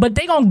I'm like, but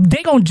they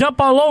gon' jump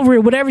all over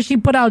it. Whatever she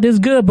put out is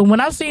good. But when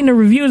I seen the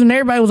reviews and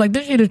everybody was like,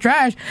 this shit is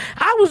trash,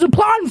 I was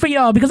applauding for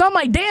y'all because I'm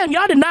like, damn,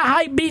 y'all did not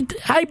hype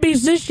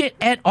beast this shit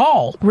at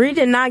all. Reed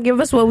did not give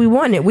us what we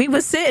wanted. We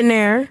was sitting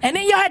there And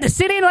then y'all had to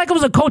sit in like it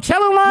was a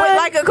Coachella line. with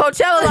like a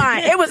Coachella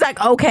line. It was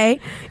like, okay,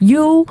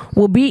 you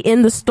will be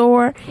in the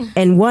store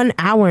in 1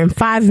 hour and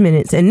 5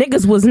 minutes. And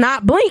niggas was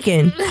not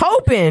blinking,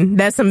 hoping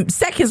that some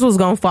seconds was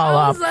going to fall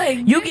I was off.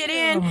 like, You get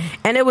in,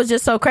 and it was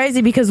just so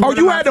crazy because Oh, one of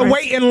you my had to friends-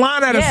 wait in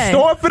line at a Yeah.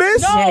 store for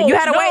this? No, Yeah, you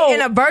had to wait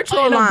in a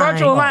virtual line.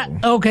 virtual line.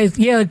 Okay,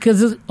 yeah,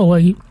 because I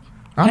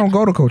don't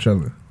go to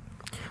Coachella.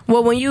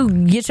 Well, when you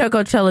get your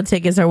Coachella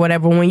tickets or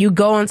whatever, when you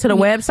go onto the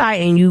website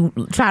and you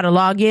try to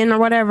log in or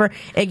whatever,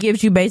 it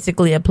gives you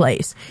basically a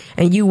place.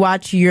 And you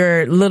watch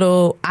your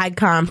little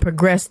icon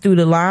progress through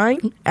the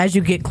line as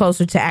you get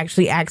closer to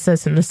actually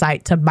accessing the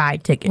site to buy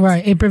tickets.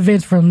 right, it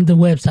prevents from the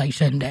website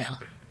shutting down.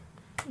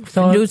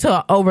 So Due to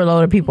an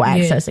overload of people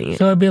accessing it.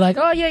 So it'd be like,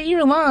 oh yeah,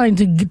 you're in line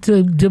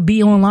to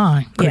be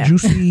online. Yeah.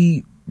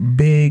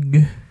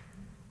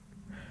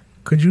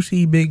 Could you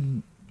see big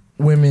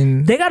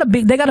women? They got a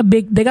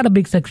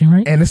big section,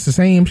 right? And it's the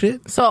same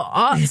shit?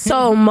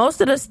 So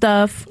most of the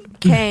stuff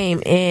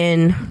came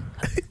in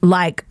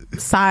like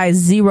size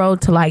 0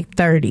 to like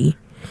 30.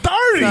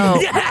 30? So,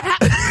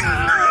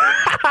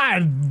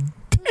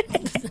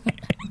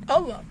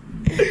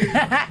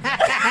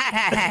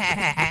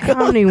 I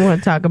don't even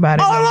want to talk about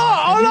it.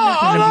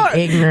 Hold on.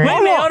 Ignorant. Wait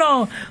a minute, hold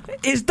on.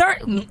 It's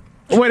 30.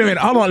 Wait a minute.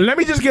 Hold on. Let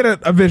me just get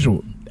a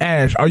visual.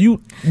 Ash, are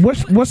you...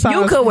 What size?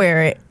 You could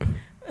wear it.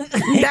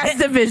 That's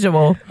the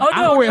visual. Oh,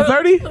 I can wear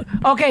 30?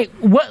 Okay,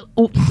 what?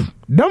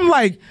 Them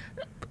like...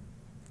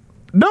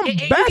 Them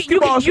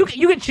basketball... You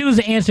can choose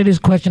to answer this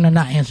question or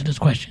not answer this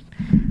question.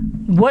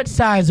 What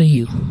size are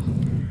you?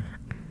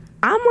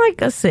 I'm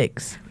like a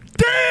 6.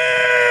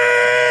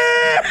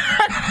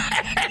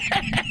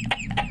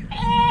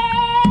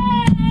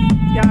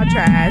 Y'all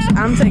trash.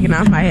 I'm taking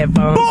off my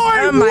headphones. Boy,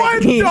 I'm what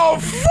like, the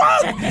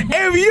fuck?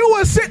 If you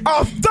was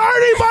a 30,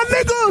 my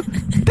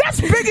nigga, that's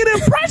bigger than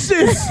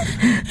Precious.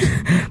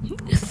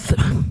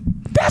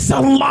 That's a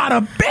lot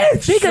of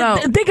bitch.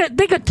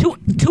 Think of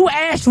two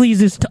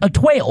Ashleys is a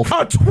 12.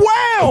 A 12?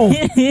 Oh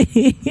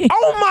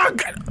my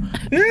god.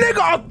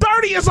 Nigga, a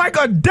 30 is like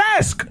a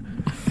desk.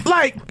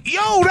 Like,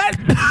 yo, that...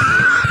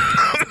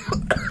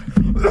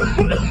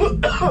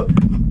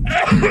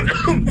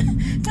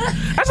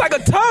 That's like a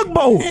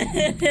tugboat.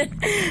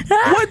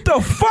 What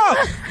the fuck?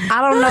 I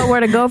don't know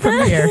where to go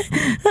from here.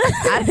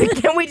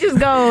 Can we just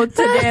go to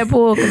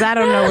Deadpool? Because I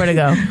don't know where to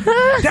go.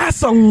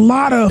 That's a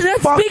lot of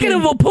fucking... Speaking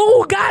of a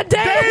pool,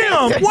 goddamn.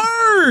 Damn,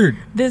 word.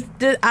 This,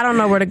 I don't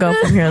know where to go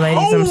from here,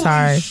 ladies. I'm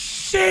sorry.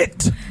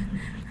 Shit.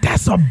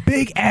 That's a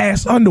big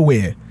ass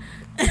underwear.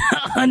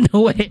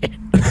 Underwear.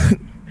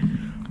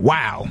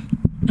 Wow.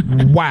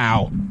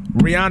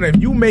 Rihanna,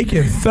 if you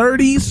making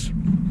 30s,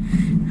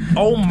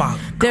 oh my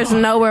god. There's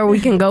nowhere we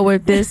can go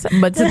with this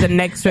but to the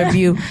next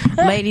review.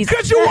 Ladies,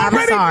 Because you I'm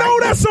already sorry. know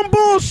that's some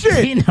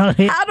bullshit. You know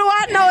it. How do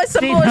I know it's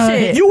some See, no,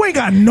 bullshit? You ain't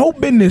got no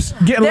business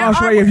getting There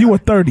lingerie are- if you were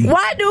 30.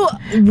 Why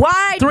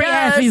 3 does...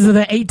 Ashleys is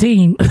at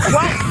 18. 4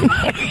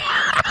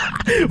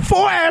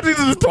 asses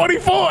is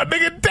 24,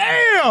 nigga.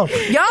 Damn.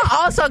 Y'all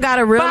also got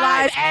to 5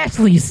 realize...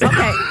 Ashleys.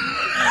 Okay.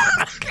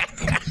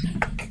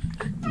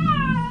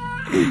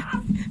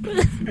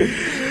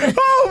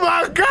 Oh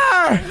my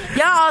God.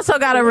 Y'all also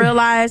gotta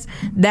realize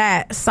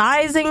that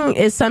sizing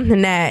is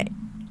something that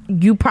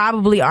you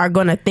probably are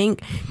gonna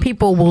think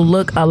people will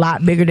look a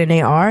lot bigger than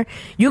they are.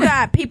 You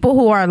got people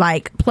who are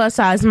like plus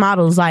size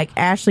models like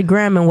Ashley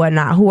Graham and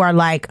whatnot who are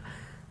like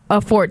a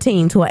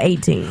 14 to an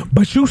 18.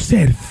 But you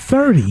said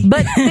 30.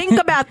 But think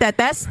about that.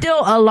 That's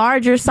still a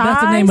larger size.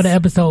 That's the name of the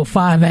episode,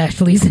 5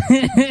 Ashleys.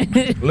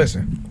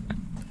 Listen,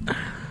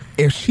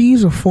 if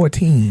she's a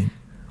 14,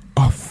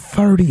 a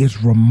 30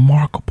 is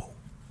remarkable.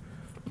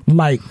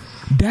 Like,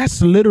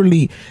 that's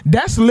literally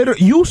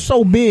you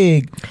so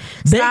big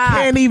they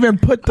can't even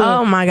put the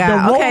oh my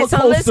God. the Okay,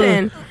 so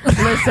listen.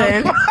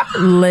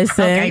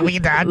 Okay, we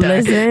done.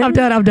 Listen. I'm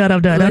done.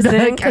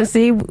 Listen, cause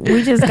see,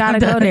 we just gotta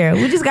go there.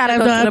 We just gotta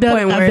go to the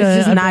point where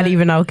it's just not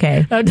even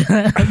okay. I'm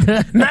done.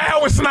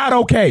 Now it's not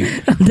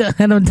okay. I'm done.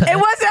 It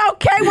wasn't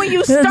okay when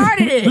you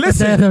started it.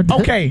 Listen,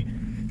 okay,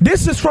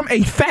 this is from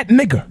a fat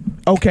nigga.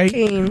 Okay,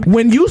 King.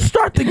 When you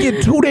start to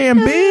get too damn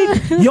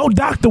big, your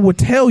doctor will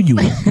tell you,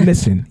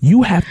 listen,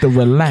 you have to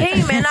relax.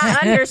 King, man, I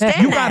understand.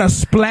 You that. got a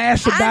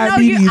splash of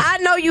diabetes. I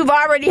know you've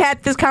already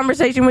had this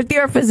conversation with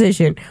your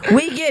physician.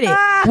 We get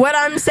it. What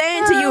I'm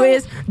saying to you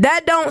is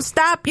that don't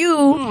stop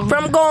you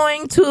from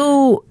going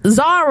to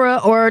Zara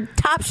or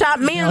Topshop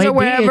Men's or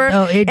wherever.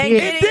 It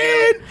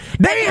did.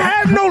 They ain't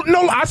have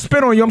no. I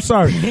spit on you. I'm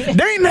sorry. They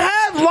didn't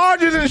have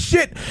larges and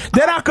shit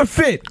that I could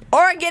fit.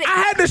 Or get it. I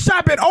had to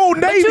shop at Old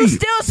Navy. But you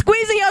still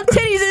squeezing your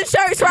titties in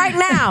shirts right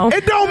now.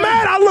 It don't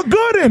matter. I look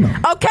good in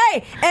them.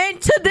 Okay, and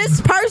to this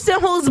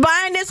person who's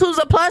buying this, who's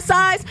a plus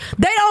size,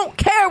 they don't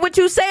care what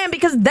you saying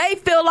because they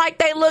feel like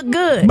they look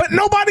good. But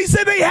nobody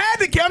said they had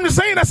to care. I'm just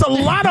saying that's a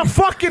lot of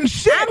fucking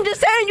shit. I'm just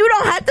saying you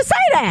don't have to say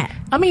that.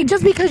 I mean,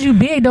 just because you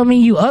big don't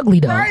mean you ugly,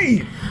 though.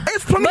 Right.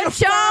 It's plenty But of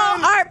y'all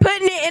fun. aren't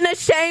putting it in a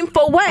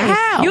shameful way.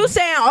 How? You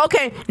saying,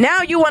 okay,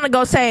 now you want to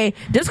go say,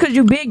 just because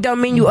you big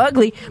don't mean you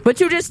ugly, but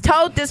you just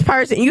told this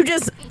person, you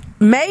just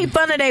made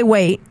fun of their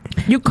weight.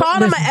 You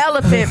called them an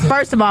elephant,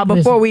 first of all,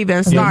 before we even Yeah,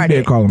 you started.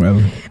 did call them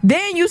elephant.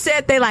 Then you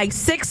said they like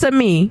 6 of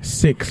me.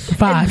 6.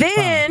 5. And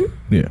then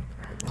Yeah.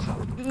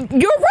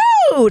 you're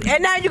rude.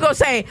 And now you gonna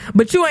say,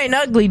 but you ain't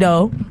ugly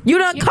though. You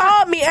done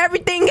called me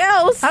everything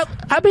else.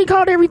 I've been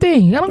called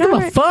everything. I don't give a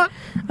Alright. fuck.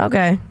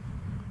 Okay.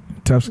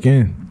 Tough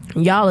skin.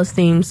 Y'all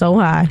esteem so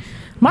high.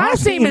 My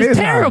esteem is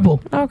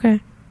terrible. Okay.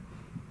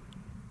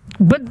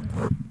 But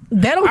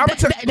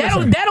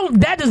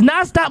that does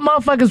not stop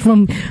motherfuckers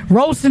from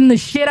roasting the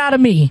shit out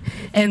of me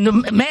and the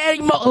mad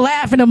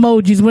laughing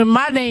emojis when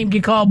my name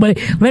get called. But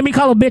let me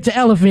call a bitch an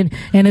elephant,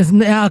 and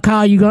I'll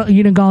call you.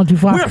 You done gone too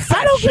far. We're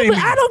fat shaming.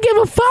 I don't give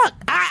a fuck.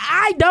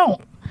 I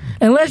don't.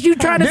 Unless you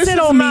try to This sit is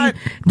on not-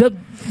 me.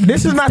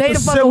 This is not Stay the the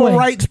fuck civil away.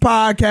 rights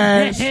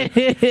podcast.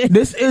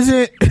 This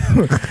isn't.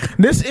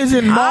 This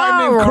isn't Martin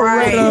All and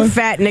right, Coretta.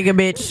 fat nigga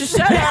bitch.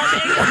 Shut up,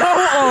 nigga. Go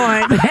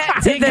on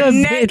to the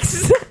Nigga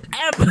next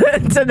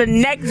to the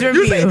next You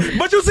review. see,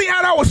 but you see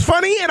how that was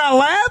funny and I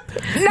laughed.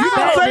 No, You know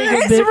what I'm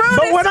saying? it's rude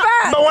But as when fuck.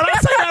 I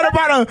say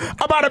that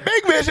about a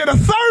big bitch and a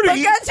 30,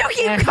 Because you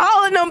keep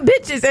calling them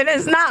bitches and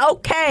it's not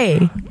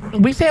okay.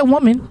 We said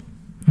woman.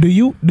 do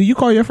you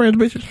call your friends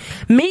bitches?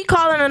 Me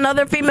calling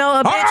another female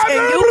a bitch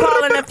and you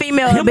calling a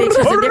female a bitch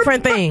is a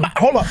different thing.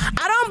 Hold up.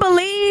 I don't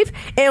believe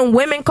in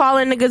women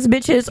calling niggas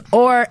bitches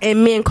or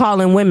in men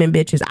calling women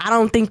bitches. I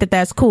don't think that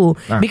that's cool.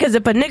 Because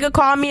if a nigga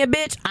call me a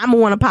bitch, I'm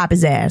gonna want to pop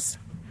his ass.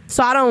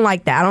 So I don't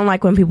like that. I don't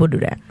like when people do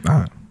that.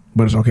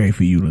 But it's okay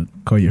for you to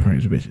call your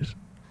friends bitches.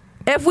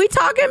 If we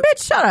talking,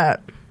 bitch, shut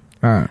up.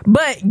 Alright.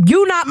 But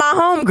you not my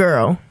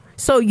homegirl.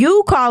 So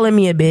you calling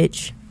me a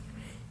bitch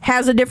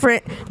has a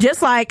different,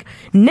 just like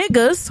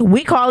niggas,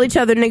 we call each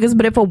other niggas,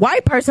 but if a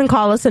white person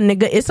call us a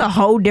nigga, it's a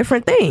whole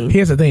different thing.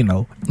 Here's the thing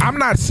though. I'm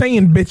not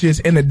saying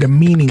bitches in a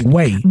demeaning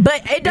way.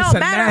 But it It's don't a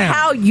matter noun.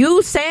 how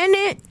you saying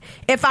it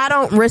if I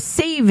don't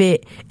receive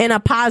it in a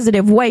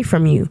positive way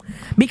from you.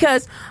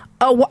 Because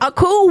a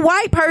cool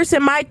white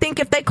person might think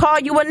if they call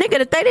you a nigga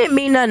that they didn't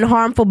mean nothing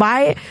harmful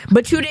by it,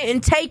 but you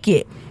didn't take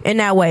it in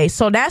that way.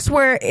 So that's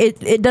where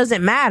it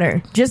doesn't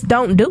matter. Just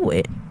don't do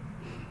it.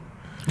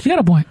 She got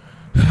a point.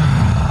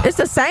 It's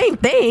the same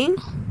thing.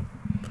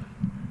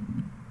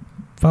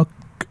 Fuck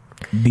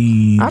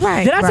these. All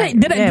right. Did I say?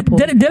 Did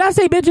I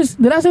say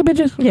bitches? Did I say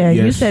bitches? Yeah,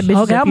 you Yes. said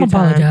bitches. Okay, I'm gonna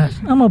apologize.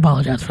 I'm gonna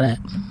apologize for that.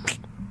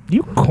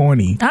 You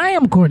corny. I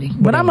am corny,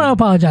 but I'm gonna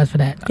apologize for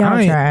that. Y'all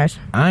I ain't- trash.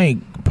 I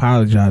ain't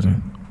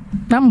apologizing.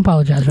 I'm gonna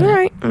apologize for All that.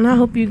 right, and I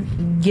hope you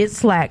get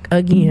slack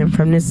again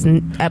from this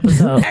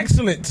episode.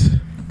 Excellent.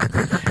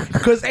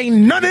 Cause ain't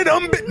none of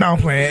them bit. No, I'm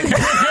playing.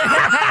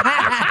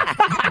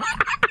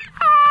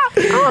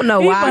 I don't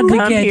know He why I about to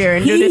come catch here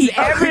and do this heat.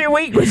 every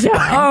week with y'all.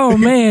 Oh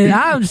man,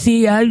 I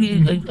see. I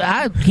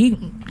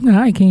King.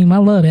 I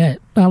love that.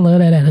 I love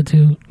that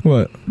attitude.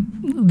 What?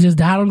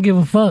 Just I don't give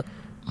a fuck.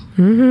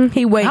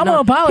 He waiting. I'm gonna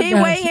apologize. He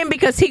waiting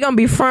because he gonna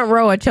be front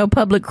row at your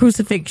public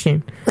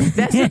crucifixion.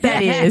 That's what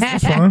that is.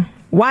 That's fine.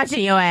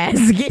 Watching your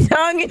ass get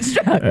hung and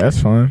struck. That's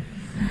fine.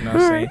 Not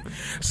saying.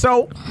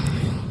 So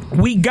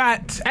we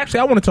got.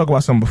 Actually, I want to talk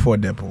about something before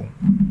Deadpool.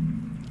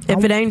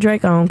 If it ain't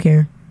Drake, I don't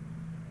care.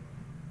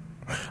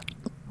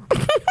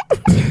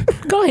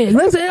 Go ahead.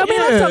 Let's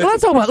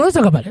talk about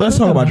it. Let's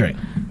talk about Drake.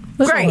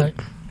 Great.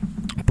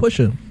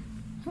 Pusha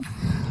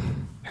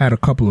had a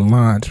couple of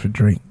lines for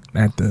Drake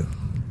at the.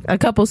 A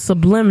couple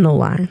subliminal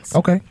lines.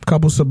 Okay, a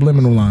couple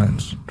subliminal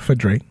lines for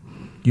Drake.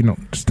 You know,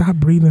 stop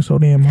breathing so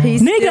damn hard.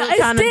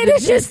 Nigga,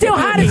 this shit's still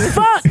hot as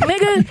fuck,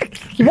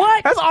 nigga.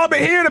 What? That's all I've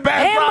been hearing the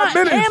past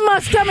 5 minutes. And my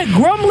stomach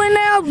grumbling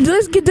now.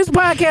 Let's get this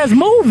podcast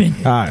moving.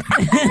 All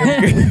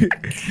right.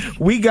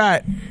 We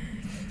got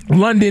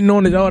London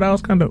on it. Oh, that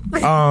was kind of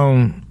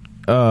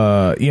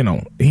you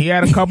know, he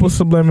had a couple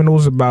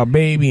subliminals about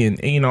Baby and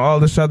you know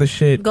all this other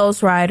shit.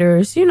 Ghost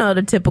Riders, you know,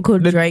 the typical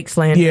Drake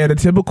slander. Yeah, the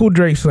typical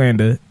Drake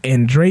slander.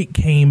 And Drake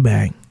came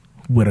back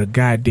with a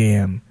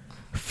goddamn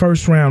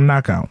first round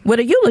knockout with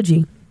a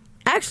eulogy.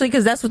 Actually,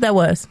 because that's what that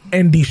was.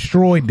 And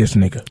destroyed this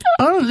nigga.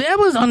 Oh, that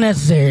was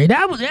unnecessary.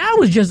 That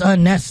was just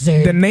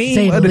unnecessary. The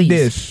name of the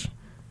diss.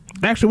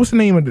 Actually, what's the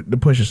name of the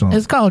Pusha song?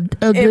 It's called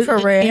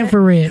Infrared.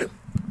 Infrared.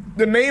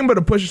 The name of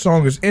the Pusha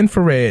song is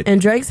Infrared. And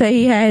Drake said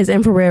he had his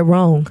infrared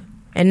wrong.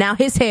 And now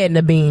his head in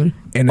the beam.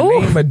 And the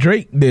name of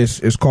Drake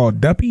this is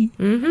called Duppy.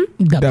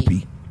 Mm-hmm.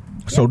 Duppy.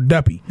 So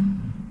Duppy.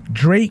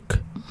 Drake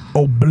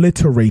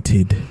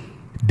obliterated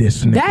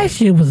this nigga. That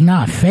shit was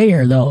not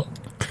fair though.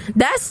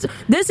 This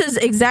is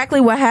exactly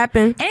what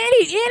happened. And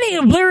he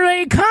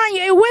obliterated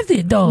Kanye with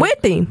it though.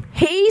 With him.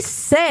 He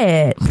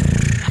said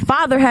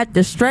father had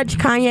to stretch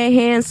Kanye's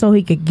hand so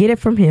he could get it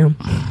from him.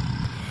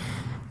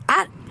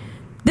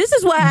 This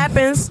is what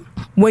happens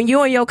when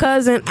you and your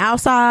cousin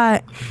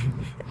outside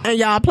and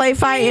y'all play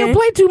fighting. You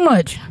play too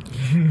much.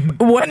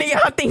 One of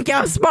y'all think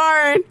y'all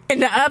sparring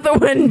and the other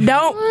one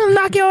don't.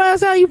 Knock your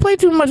ass out. You play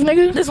too much,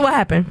 nigga. This is what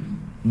happened.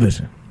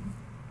 Listen.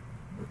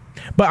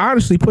 But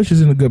honestly,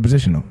 Pusha's in a good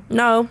position though.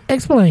 No.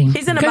 Explain.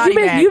 He's in a body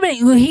bag.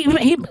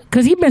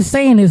 Because he's been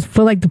saying this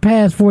for like the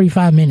past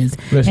 45 minutes.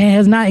 Listen. And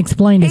has not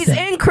explained He's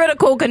himself. in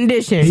critical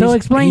condition. So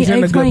explain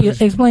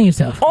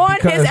yourself. On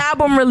his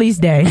album release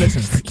day.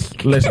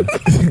 Listen.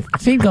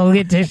 She's gonna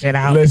get this shit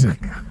out. Listen.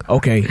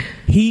 Okay.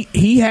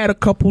 He had a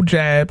couple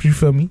jabs, you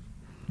feel me?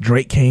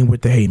 Drake came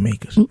with the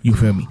haymakers, you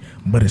feel me?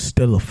 But it's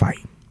still a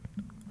fight.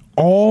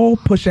 All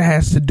Pusha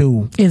has to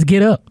do is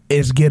get up.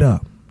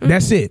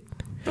 That's it.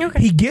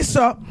 Okay. He gets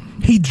up,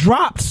 he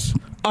drops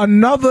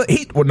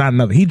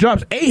he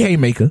drops a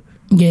haymaker.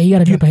 Yeah, you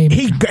gotta drop a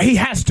haymaker. He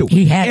has to.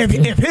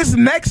 If his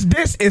next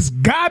diss is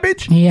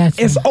garbage,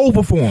 it's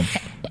over for him.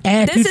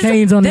 Add 2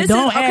 Chainz on it.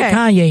 Don't add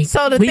Kanye.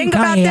 So the thing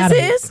about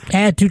this is,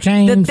 add 2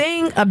 Chainz. The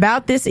thing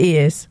about this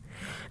is,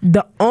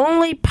 the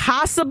only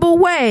possible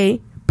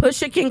way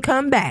Pusha can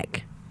come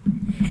back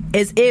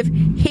is if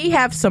he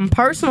have some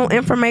personal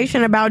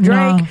information about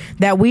Drake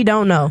that we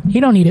don't know. He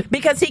don't need it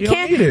because he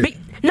can't.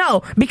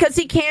 Because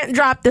he can't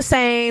drop the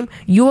same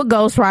 "you a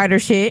Ghost Rider"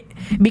 shit.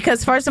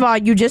 Because first of all,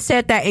 you just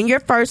said that in your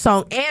first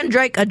song, and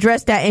Drake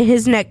addressed that in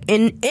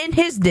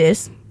his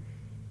diss.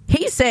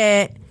 He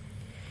said,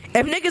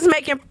 "If niggas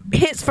making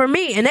hits for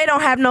me and they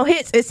don't have no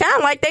hits, it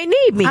sounds like they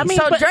need me."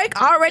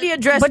 Drake already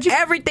addressed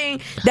everything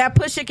that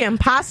Pusha can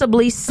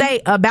possibly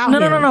say about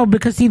him. No.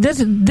 Because see, this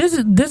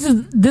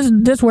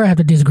is where I have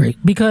to disagree.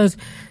 Because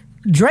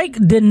Drake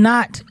did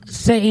not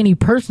say any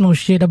personal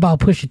shit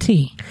about Pusha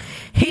T.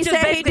 He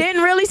said he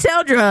didn't really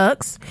sell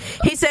drugs.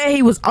 He said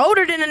he was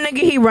older than the nigga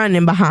he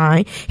running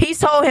behind. He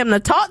told him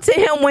to talk to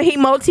him when he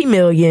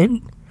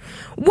multi-million.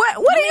 What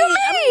do you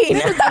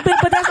mean?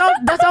 But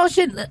that's all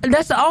shit.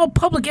 That's all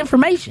public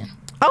information.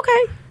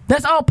 Okay.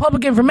 That's all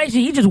public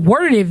information. He just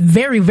worded it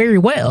very, very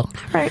well.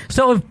 Right.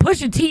 So if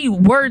Pusha T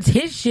words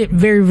his shit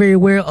very, very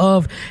well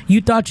of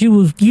you thought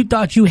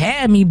you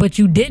had me, but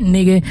you didn't,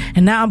 nigga,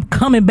 and now I'm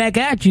coming back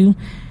at you,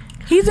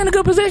 he's in a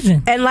good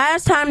position. And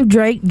last time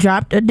Drake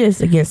dropped a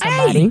diss against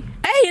somebody.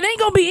 Hey, it ain't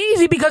gonna be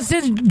easy because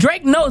since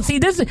Drake knows, see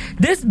that's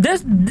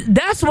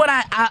what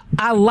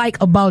I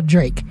like about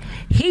Drake.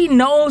 He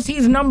knows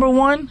he's number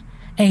one,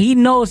 and he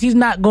knows he's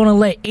not gonna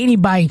let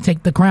anybody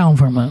take the crown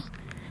from him.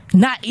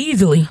 Not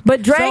easily.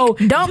 But Drake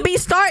don't be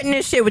starting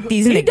this shit with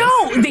these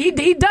niggas.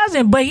 He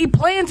doesn't, but he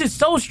plans it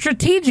so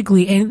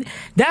strategically, and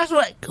that's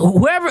what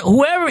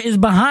whoever is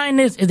behind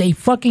this is a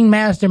fucking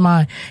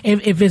mastermind.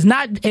 If it's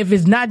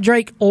not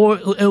Drake or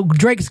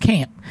Drake's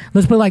camp,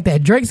 let's put it like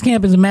that. Drake's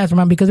camp is a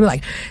mastermind because we're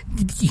like,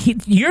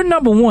 you're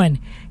number one.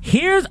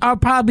 Here's are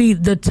probably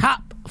the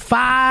top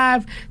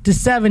 5 to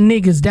 7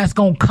 niggas that's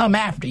gonna come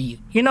after you.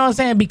 You know what I'm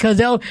saying? Because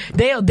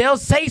they'll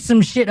say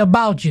some shit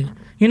about you.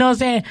 You know what I'm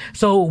saying?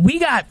 So we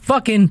got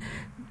fucking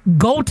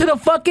go to the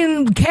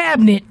fucking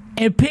cabinet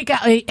and pick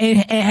out and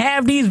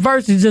have these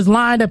verses just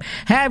lined up,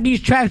 have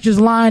these tracks just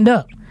lined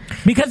up.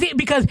 Because him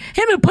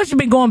and Pusha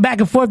been going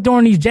back and forth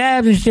during these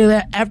jabs and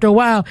shit. After a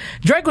while,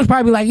 Drake was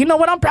probably like, you know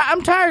what?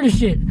 I'm tired of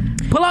shit.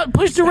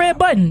 Push the red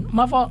button.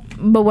 My fault.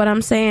 But what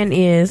I'm saying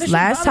is,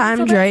 last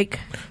time Drake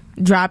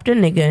dropped a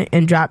nigga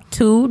and dropped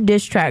 2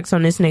 diss tracks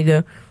on this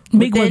nigga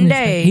within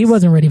days. He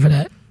wasn't ready for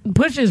that.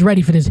 Pusha is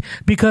ready for this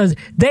because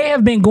they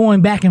have been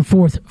going back and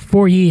forth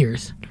for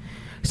years.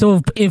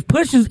 So if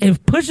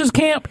Pusha's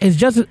camp is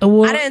just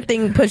I didn't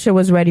think Pusha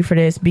was ready for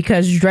this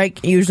because Drake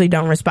usually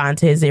don't respond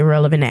to his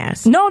irrelevant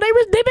ass. No,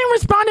 they've been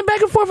responding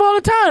back and forth all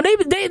the time.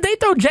 They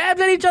throw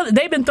jabs at each other.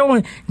 They've been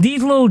throwing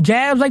these little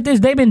jabs like this.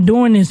 They've been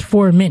doing this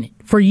for a minute,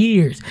 for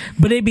years.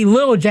 But they be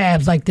little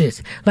jabs like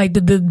this, like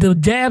the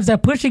jabs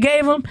that Pusha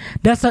gave them.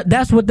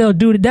 That's what they'll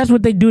do. That's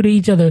what they do to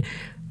each other.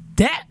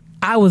 That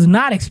I was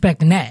not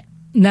expecting that.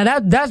 Now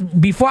that's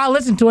before I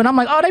listened to it. I'm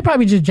like, oh, they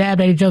probably just jabbed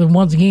at each other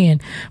once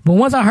again. But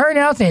once I heard it,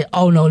 I said,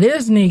 oh no,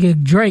 this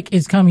nigga Drake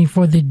is coming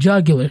for the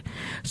jugular.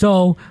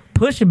 So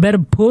Pusha better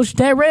push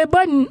that red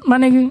button, my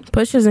nigga.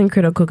 Pusha's in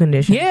critical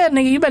condition. Yeah,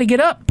 nigga, you better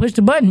get up, push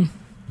the button.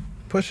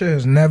 Pusha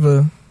has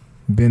never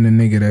been the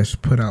nigga that's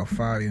put out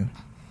fire.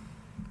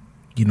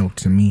 You know,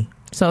 to me.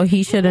 So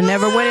he should have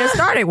never went and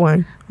started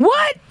one.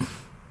 What?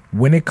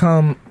 When it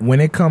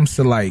comes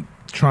to like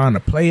trying to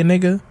play a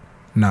nigga,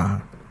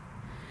 nah.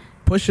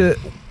 Pusha,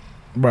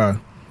 bruh,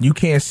 you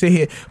can't sit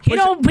here. He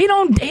don't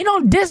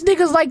diss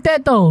niggas like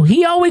that though.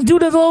 He always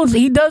does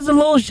the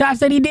little shots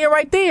that he did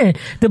right there.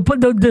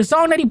 The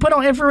song that he put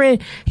on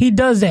Infrared, he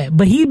does that.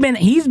 But he's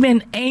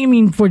been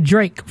aiming for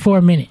Drake for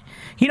a minute.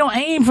 He don't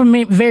aim for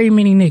very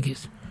many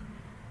niggas.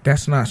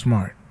 That's not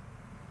smart.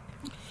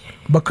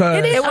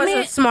 Because it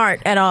wasn't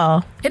smart at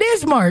all. It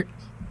is smart.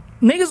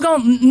 Niggas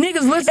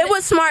listen. It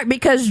was smart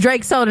because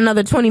Drake sold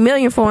another 20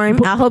 million for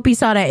him. I hope he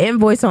saw that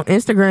invoice on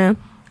Instagram.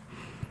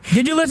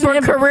 Did you listen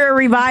for career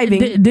reviving?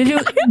 Did you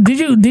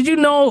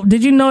know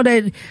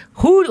that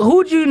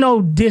who'd you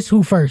know diss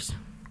who first?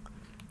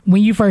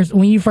 When you first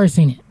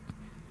seen it?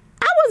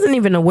 I wasn't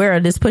even aware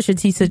of this Pusha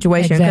T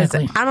situation because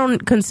Exactly. I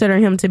don't consider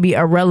him to be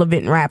a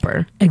relevant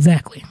rapper.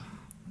 Exactly.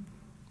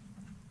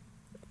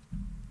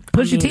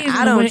 Pusha T is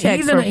I don't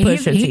check for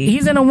Pusha T.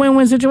 He's in a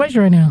win-win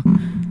situation right now.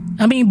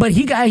 I mean, but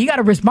he got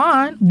to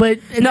respond. But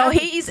no,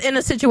 he's in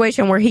a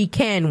situation where he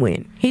can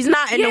win. He's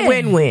not in a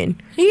win-win.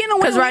 He in a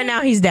win because right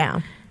now he's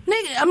down.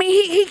 Nigga, I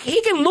mean,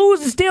 he can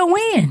lose and still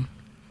win.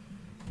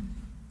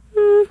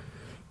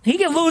 He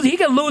can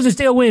lose and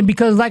still win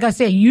because, like I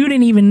said, you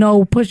didn't even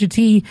know Pusha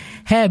T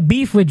had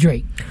beef with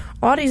Drake.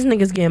 All these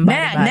niggas getting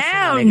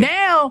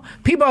now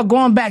people are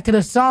going back to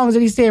the songs that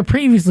he said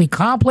previously.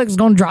 Complex is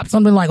gonna drop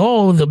something like,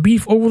 "Oh, the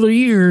beef over the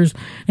years,"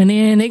 and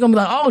then they gonna be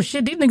like, "Oh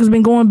shit, these niggas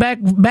been going back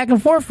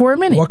and forth for a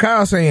minute." What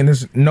Kyle's saying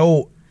is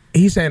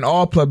he's saying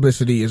all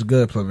publicity is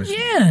good publicity.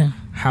 Yeah.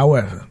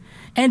 However,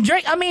 and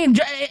Drake, I mean,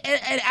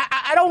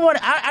 I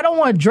don't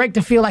want Drake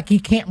to feel like he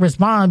can't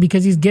respond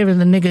because he's giving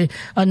another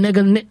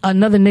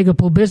nigga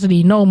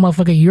publicity. No,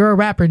 motherfucker, you're a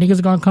rapper. Niggas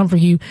are gonna come for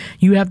you.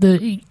 You have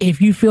to, if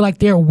you feel like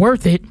they're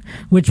worth it,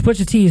 which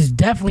Pusha T is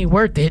definitely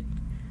worth it,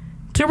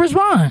 to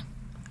respond.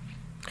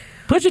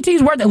 Pusha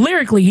T's worth it.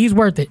 Lyrically, he's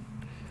worth it.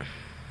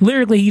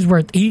 Lyrically, he's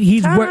worth.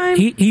 He's worth.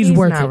 He's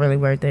worth not it. Really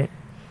worth it.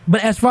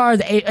 But as far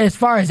as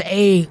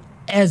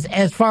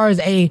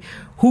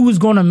who's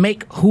gonna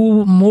make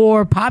who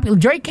more popular?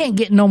 Drake can't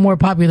get no more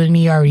popular than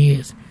he already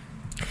is.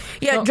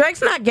 Yeah, so,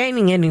 Drake's not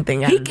gaining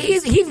anything.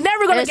 He's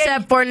never gonna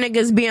except for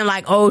niggas being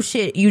like, "Oh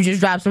shit, you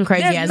just dropped some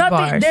crazy ass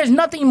bars." There's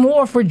nothing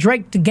more for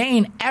Drake to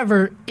gain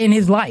ever in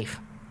his life.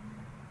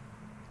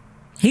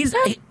 There's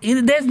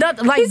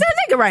nothing like he's that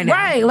nigga right now,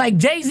 right? Like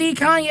Jay-Z,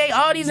 Kanye,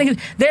 all these niggas.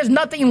 There's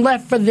nothing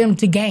left for them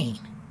to gain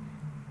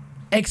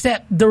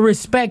except the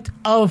respect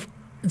of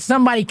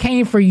somebody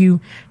came for you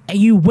and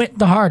you went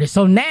the hardest.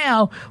 So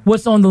now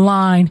what's on the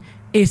line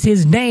is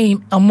his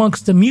name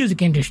amongst the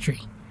music industry.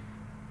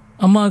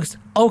 Amongst,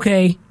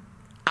 okay,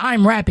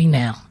 I'm rapping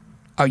now.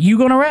 Are you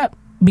going to rap?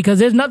 Because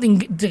there's nothing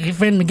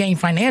for him to gain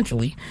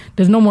financially.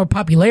 There's no more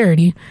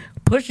popularity.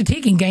 Pusha T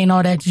can gain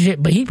all that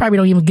shit, but he probably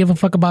don't even give a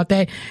fuck about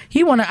that.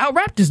 He want to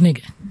out-rap this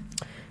nigga.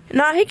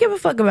 Nah, he give a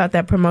fuck about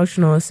that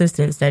promotional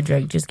assistance that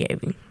Drake just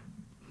gave him.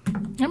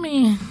 I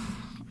mean,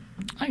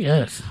 I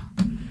guess.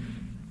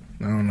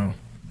 I don't know.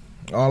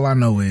 All I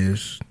know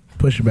is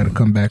Pusha better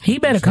come back. He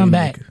better come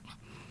back.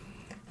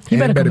 He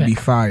better be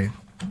fired.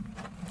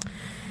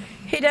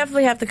 He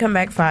definitely have to come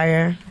back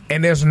fire.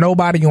 And there's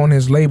nobody on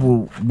his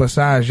label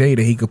besides Jay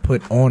that he could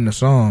put on the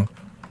song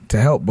to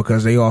help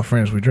because they all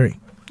friends with Drake.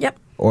 Yep.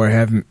 Or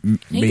have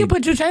he can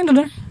put 2 Chainz in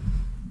there.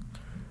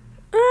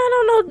 I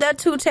don't know that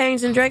 2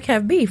 Chainz and Drake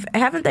have beef.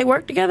 Haven't they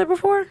worked together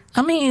before?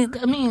 I mean,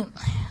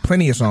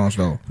 plenty of songs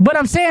though. But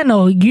I'm saying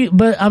though,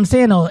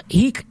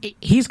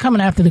 he's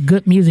coming after the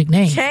good music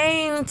name.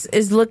 Chainz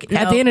is looking.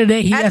 At the end of the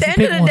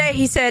day,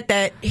 he said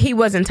that he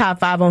wasn't top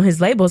 5 on his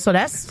label, so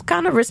that's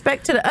kind of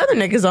respect to the other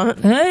niggas on.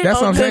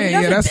 That's what I'm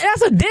saying.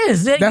 That's a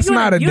diss. That's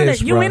not a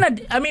diss, bro.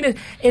 I mean,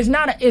 it's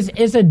not.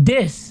 It's a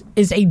diss.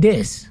 It's a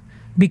diss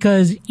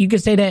because you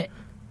could say that.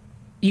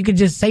 You could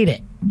just say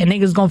that, and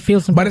niggas gonna feel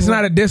some. But it's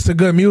not a diss to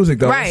good music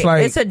though.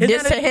 Right. It's a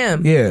diss to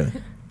him. Yeah.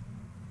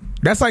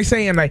 That's like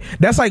saying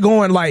that's like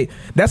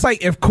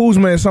if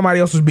Kuzma and somebody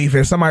else was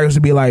beefing, somebody else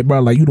would be like, bro,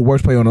 like you the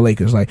worst player on the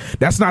Lakers. Like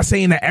that's not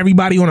saying that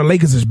everybody on the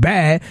Lakers is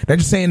bad.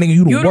 That's just saying nigga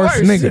you the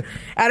worst nigga.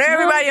 Out of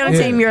everybody on the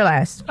team, you're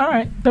last. All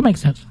right, that makes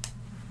sense.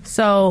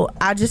 So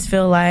I just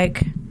feel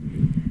like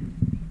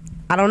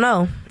I don't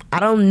know. I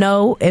don't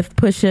know if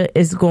Pusha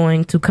is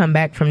going to come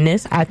back from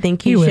this. I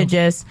think he should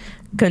just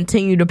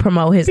continue to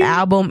promote his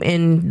album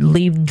and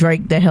leave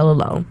Drake the hell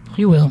alone.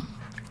 He will.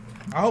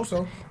 I hope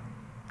so.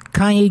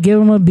 Kanye, give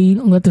him a beat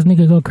and let this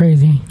nigga go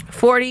crazy.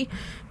 40,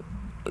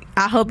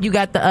 I hope you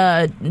got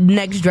the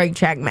next Drake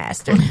track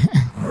mastered.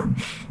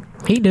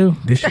 He do.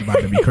 This shit about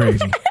to be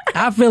crazy.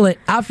 I feel it.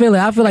 I feel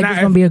like Now,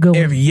 this gonna be a good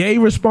one. If Ye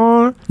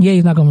respond, Yeah,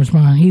 he's not gonna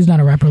respond. He's not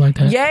a rapper like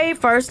that. Yay,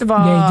 first of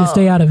all. Yeah, just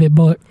stay out of it,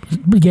 but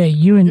yeah,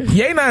 you and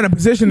Ye not in a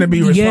position to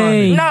be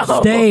responding. Ye, No.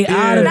 stay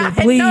out of Not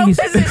it, in no please.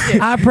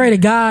 position. I pray to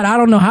God. I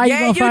don't know how you Yeah,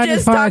 gonna you find this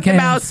just talked podcast.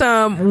 about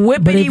some But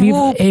whippity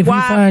whoop, if you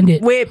find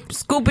it, whip,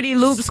 scoopity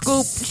loop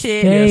scoop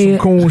shit. Stay- Some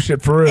cool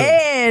shit for real.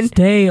 And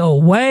stay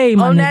away,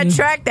 my on nigga. that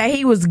track that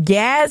he was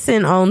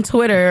gassing on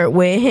Twitter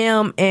with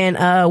him and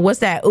what's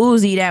that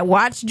Uzi, that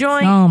watch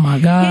joint. Oh my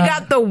God. He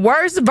got the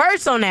worst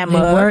verse on that It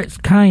mug. works.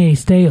 Kanye,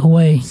 stay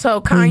away.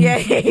 So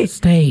Kanye, Please,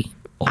 stay.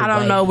 I don't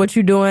away. know what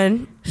you're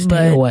doing, Stay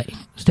but away.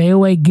 Stay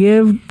away.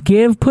 Give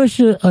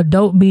Pusha a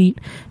dope beat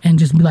and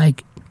just be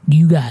like,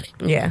 you got it.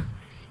 yeah,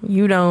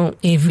 you don't.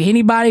 If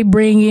anybody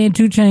bring in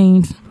 2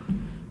 Chainz,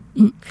 I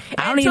don't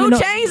And even 2 know.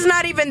 Chainz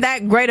not even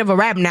that great of a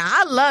rapper. Now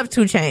I love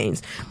 2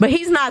 Chainz, but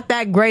he's not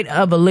that great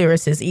of a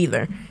lyricist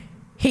either.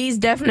 He's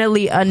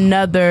definitely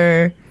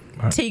another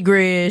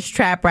Tigrish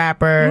trap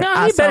rapper. No,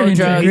 I he better sold than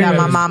drugs Tigrish. at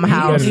my mama's He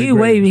house, better.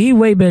 He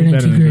way better than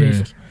T.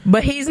 Grizz.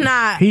 but he's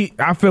not.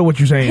 I feel what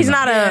you're saying. He's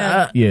not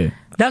a Yeah.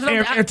 That's what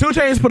If 2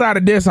 Chainz put out a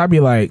diss, I'd be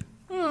like,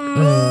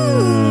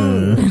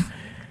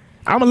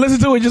 I'm gonna listen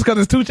to it just because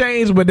it's 2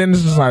 Chainz, but then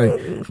it's just like,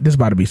 this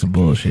about to be some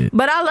bullshit.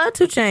 But I love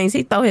 2 Chainz.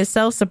 He throw his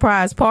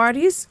surprise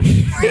parties.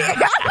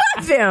 I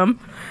love him.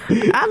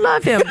 I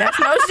love him. That's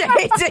no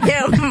shade to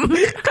him.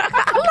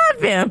 I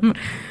love him.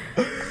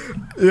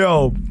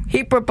 Yo,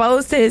 He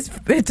proposed to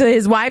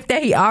his wife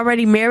that he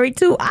already married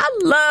to. I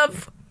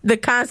love the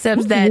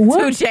concepts that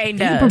What? 2 Chainz He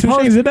does. 2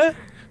 Chainz did that?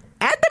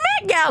 At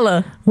the Met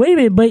Gala, Wait a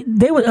minute, but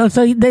they were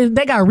so they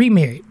got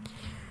remarried.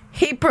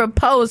 he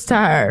proposed to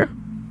her,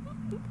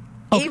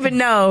 even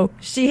though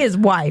she his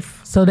wife.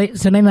 So they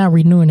not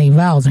renewing their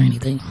vows or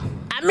anything.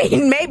 I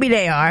mean, maybe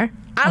they are.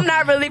 I'm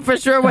not really for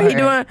sure what he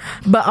Alright.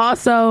 doing, but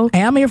also,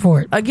 Hey, I'm here for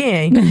it.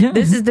 again,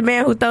 this is the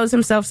man who throws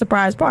himself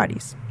surprise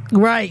parties.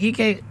 Right? You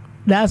can't.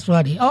 That's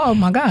funny. Oh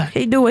my God.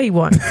 He do what he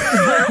wants.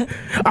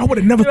 I would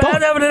have never I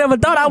thought. never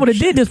thought I would have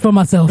did this for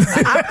myself.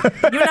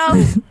 You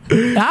know,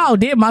 I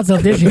outdid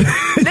myself this year.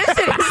 this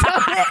shit is so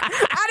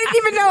I didn't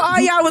even know all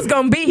y'all was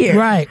gonna be here.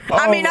 Right.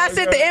 I mean, I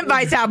sent the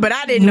invites out, but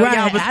I didn't know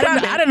y'all was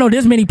coming. I didn't know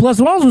this many plus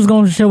ones was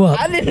going to show up.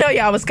 I didn't know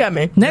y'all was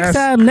coming. Next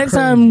That's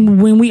time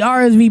when we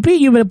RSVP,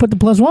 you better put the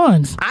plus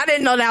ones. I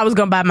didn't know that I was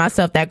gonna buy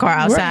myself that car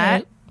outside.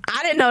 Right.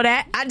 I didn't know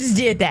that. I just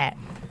did that.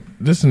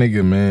 This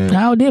nigga, man.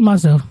 I outdid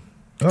myself.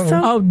 Uh-oh.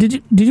 Oh,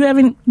 did you have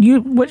any?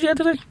 What did you have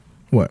to say?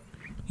 What?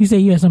 You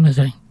said you had something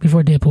to say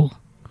before Deadpool.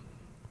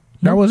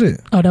 That was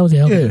it. Oh, that was it.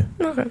 Okay.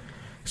 Yeah. Okay.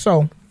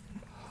 So,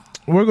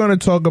 we're going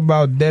to talk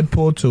about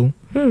Deadpool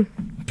 2.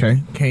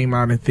 Okay. Came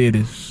out in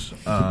theaters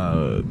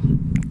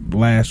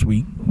last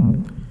week.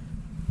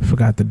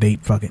 Forgot the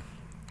date. Fuck it.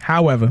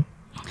 However,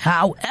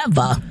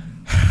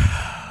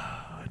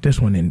 this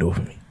one didn't do it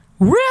for me.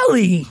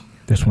 Really?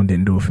 This one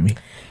didn't do it for me.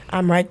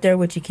 I'm right there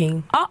with you,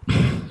 King. Oh.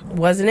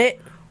 Wasn't it?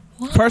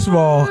 First of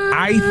all,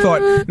 I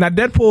thought, now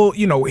Deadpool,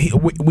 you know,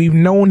 we've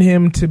known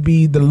him to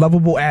be the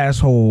lovable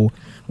asshole,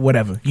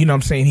 whatever. You know what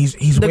I'm saying?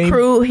 He's The way,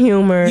 crude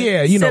humor.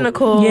 yeah, you know,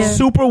 cynical. Yeah.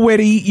 super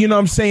witty. You know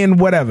what I'm saying?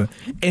 Whatever.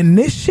 And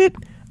this shit,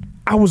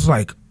 I was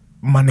like,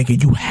 my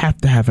nigga, you have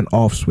to have an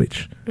off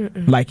switch.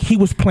 Like he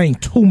was playing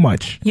too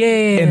much. Yeah.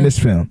 In this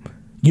film.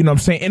 You know what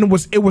I'm saying? And it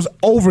was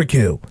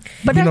overkill.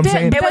 But you know what I'm that-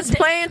 saying? It was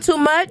playing too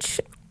much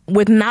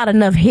with not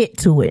enough hit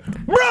to it.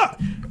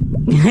 Bruh!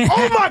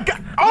 Oh my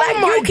god! Oh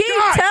Like my you keep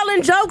god!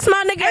 telling jokes,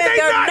 my nigga, And and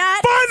they're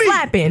not funny,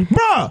 slapping.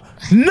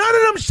 bruh. None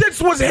of them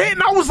shits was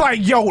hitting. I was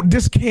like, yo,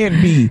 this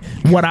can't be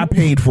what I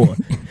paid for,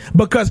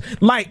 because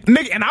like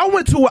nigga, and I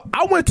went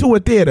to a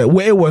theater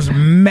where it was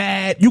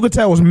mad. You could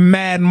tell it was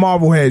mad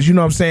Marvel heads. You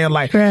know what I'm saying?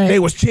 Like Right. they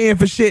was cheering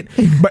for shit.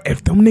 But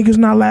if them niggas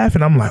not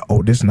laughing, I'm like,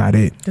 oh, this not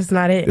it. That's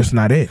not it. This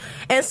not it.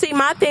 And see,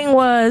 my thing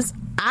was,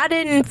 I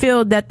didn't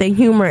feel that the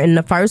humor in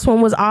the first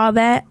one was all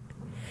that.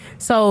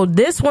 So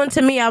this one,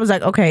 to me, I was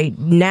like, okay,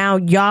 now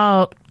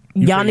y'all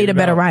need a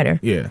better writer.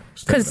 Yeah.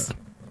 Because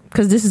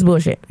this is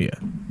bullshit. Yeah.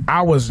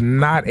 I was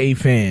not a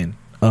fan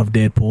of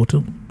Deadpool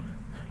 2.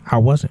 I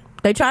wasn't.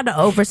 They tried to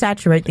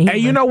oversaturate the humor.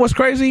 And you know what's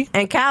crazy?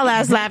 And Kyle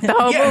ass laughed the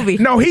whole movie.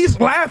 No, he's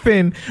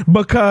laughing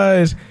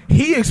because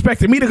he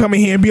expected me to come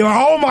in here and be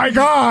like, oh my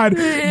God,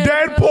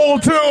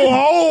 Deadpool 2,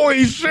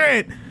 holy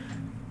shit.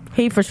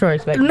 He for sure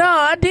expected. No,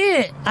 I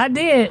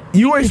did.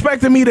 You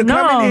expected me to No,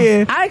 come in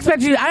here. I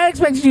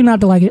expected you not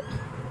to like it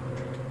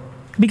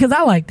because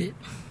I liked it.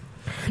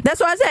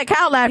 That's why I said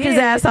Kyle laughed his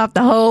Yeah. ass off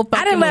the whole fucking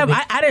I didn't laugh.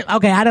 movie.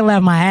 I didn't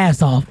laugh my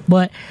ass off,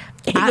 but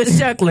He was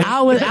chuckling.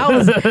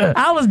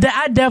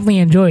 I definitely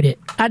enjoyed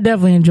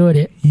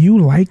it. You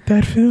like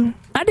that film?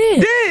 I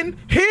did. Then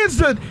here's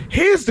the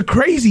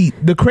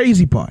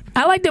crazy part.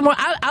 I liked it more.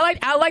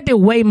 I liked it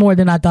way more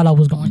than I thought I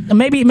was going.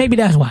 Maybe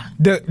that's why.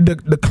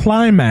 The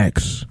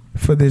climax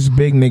for this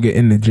big nigga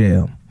in the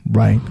jail,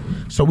 right?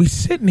 So we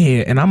sitting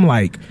here and I'm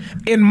like,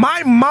 in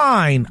my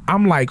mind,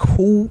 I'm like,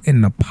 who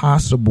in the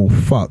possible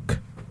fuck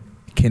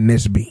can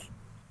this be?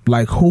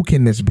 Like, who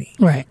can this be?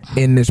 Right.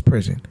 In this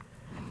prison.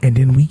 And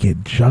then we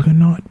get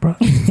Juggernaut, bro.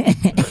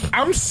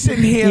 I'm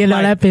sitting here you know,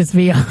 like, that pissed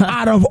me off.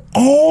 Out of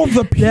all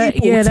the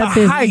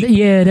people hype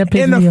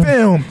in the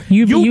film,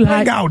 you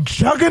bring out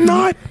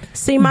Juggernaut?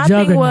 See, my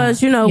thing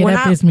was, you know, when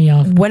that pissed me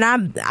off. When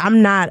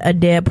I'm not a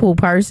Deadpool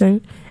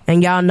person,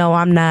 and y'all know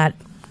I'm not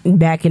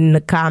back in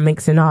the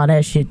comics and all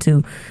that shit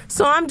too.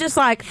 So I'm just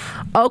like,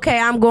 okay,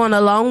 I'm going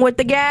along with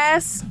the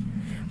gas.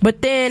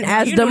 But then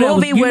as the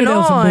movie went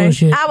on,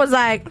 I was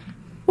like,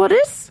 well,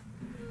 this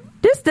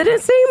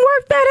didn't seem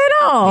worth that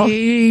at all.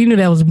 You knew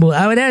that was bull.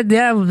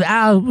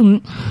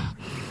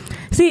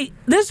 See,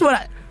 this is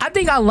what I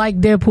think. I like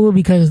Deadpool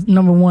because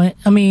number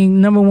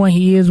one,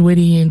 he is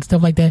witty and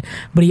stuff like that,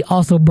 but he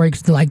also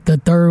breaks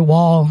the third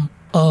wall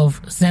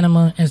of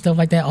cinema and stuff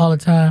like that all the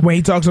time. When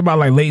he talks about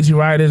like lazy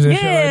writers and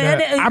shit like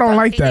that, I don't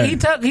like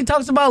that. He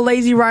talks about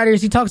lazy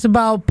writers. He talks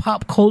about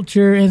pop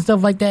culture and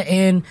stuff like that,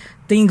 and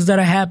things that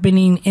are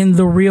happening in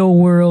the real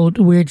world,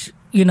 which,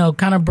 you know,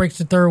 kind of breaks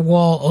the third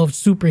wall of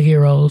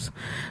superheroes,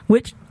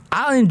 which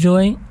I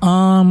enjoy.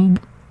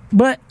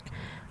 But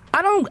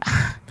I don't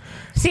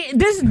see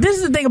this. This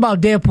is the thing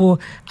about Deadpool.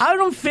 I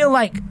don't feel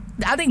like.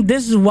 I think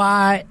this is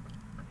why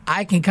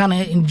I can kind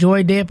of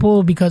enjoy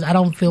Deadpool, because I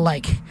don't feel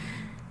like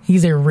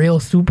he's a real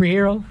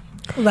superhero.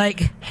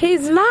 Like,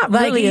 he's not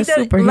really a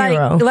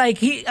superhero.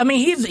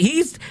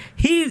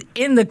 He's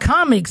in the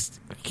comics.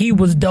 He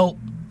was dope.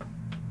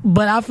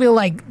 But I feel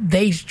like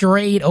they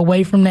strayed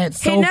away from that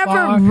so far. He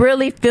never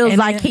really feels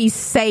like he's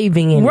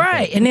saving anything.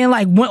 Right. And then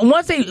like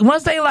once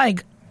they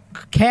like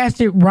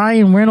casted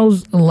Ryan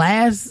Reynolds for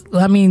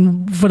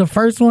the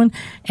first one,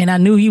 and I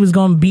knew he was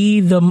gonna be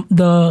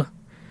the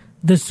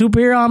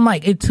superhero, I'm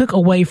like, it took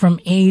away from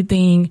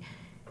anything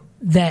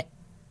that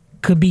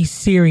could be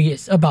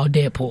serious about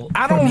Deadpool.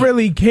 I don't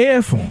really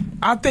care for him.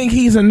 I think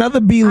he's another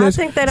B-list.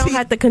 I think they don't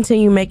have to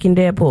continue making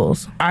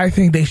Deadpools. I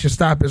think they should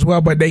stop as well,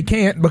 but they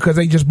can't because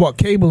they just bought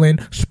Cable in.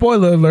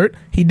 Spoiler alert,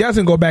 he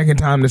doesn't go back in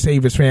time to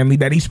save his family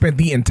that he spent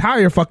the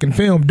entire fucking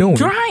film doing.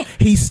 Right.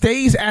 He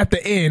stays at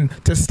the end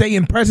to stay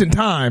in present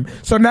time.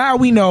 So now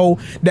we know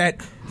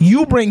that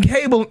you bring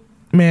Cable...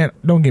 Man,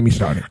 don't get me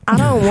started. I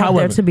don't want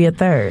there to be a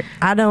third.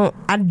 I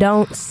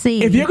don't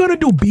see... If you're going to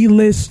do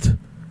B-list...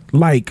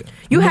 Like,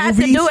 you have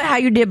to do it how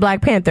you did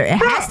Black Panther. It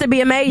has to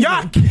be amazing.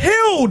 Y'all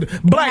killed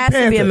Black Panther.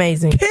 It has to be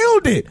amazing.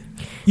 Killed it.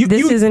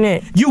 This isn't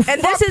it.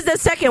 This is the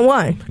second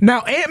one.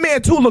 Now,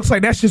 Ant-Man 2 looks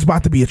like that's just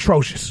about to be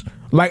atrocious.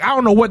 Like, I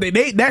don't know what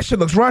they that shit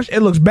looks rushed. It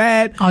looks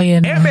bad. Oh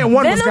yeah, no. Ant-Man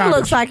 1 Venom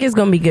looks like it's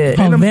gonna be good.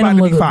 Venom's about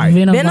to be fire.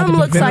 Venom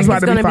looks like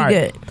it's gonna be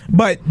good.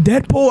 But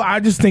Deadpool,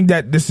 I just think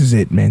that this is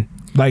it, man.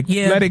 Like,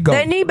 let it go.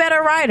 They need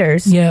better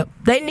writers. Yeah,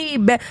 they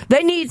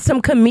need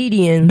some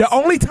comedians. The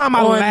only time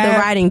I laughed, the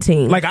writing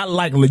team, like I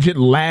legit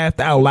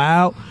laughed out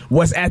loud,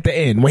 was at the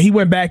end when he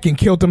went back and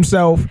killed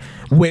himself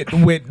with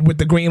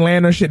the Green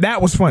Lantern shit.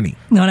 That was funny.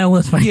 No, that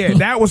was funny. Yeah,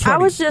 that was funny. I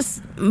was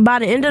just by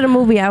the end of the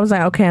movie, I was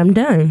like, okay, I'm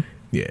done.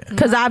 Yeah,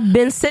 because I've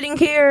been sitting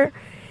here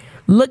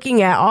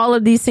looking at all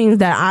of these scenes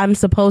that I'm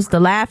supposed to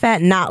laugh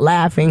at, not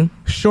laughing.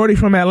 Shorty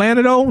from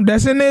Atlanta though,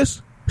 that's in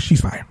this. She's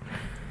fire.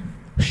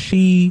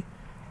 She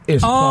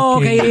is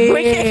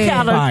fucking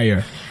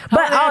fire.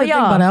 But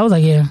y'all, I was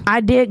like, yeah. I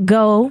did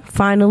go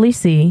finally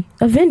see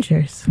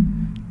Avengers.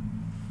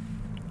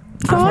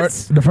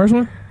 Thoughts? The first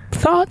one?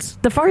 Thoughts?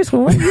 The first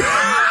one. Because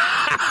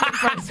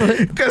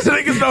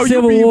niggas know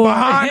Civil you be War.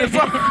 behind the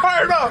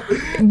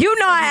fucking You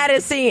know I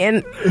hadn't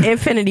seen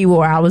Infinity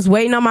War. I was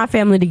waiting on my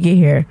family to get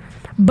here.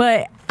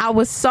 But I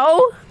was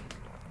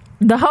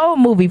the whole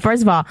movie,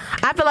 first of all,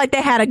 I feel like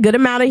they had a good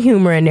amount of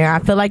humor in there. I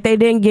feel like they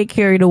didn't get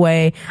carried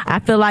away. I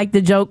feel like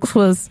the jokes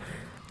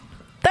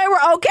they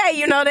were okay.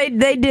 You know, they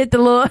did the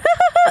little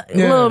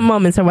little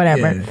moments or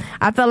whatever. Yeah.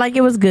 I felt like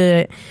it was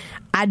good.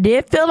 I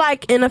did feel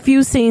like in a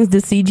few scenes the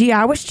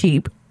CGI was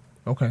cheap.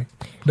 Okay.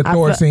 The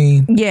Thor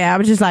scene. Yeah, I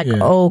was just like,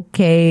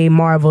 okay,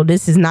 Marvel,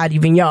 this is not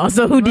even y'all.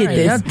 So who did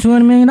this? That's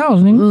 $200 million,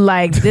 nigga.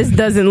 Like, this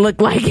doesn't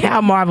look like how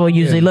Marvel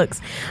usually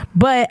looks.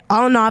 But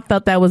all in all, I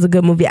felt that was a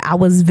good movie. I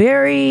was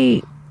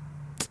very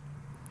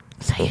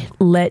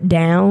let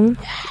down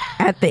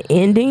at the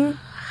ending.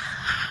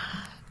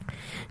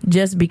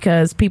 Just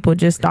because people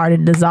just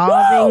started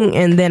dissolving.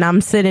 And then I'm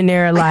sitting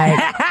there like...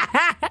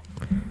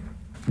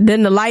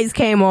 Then the lights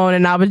came on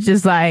and I was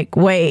just like,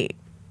 wait.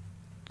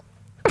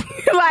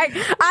 Like,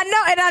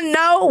 I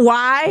know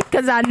why,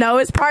 because I know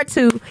it's part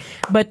 2,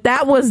 but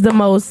that was the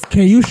most...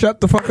 Can you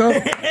shut the fuck up?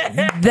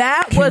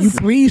 Can you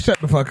please shut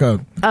the fuck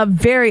up? A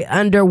very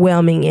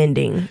underwhelming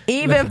ending,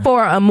 even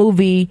for a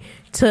movie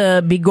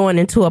to be going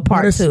into a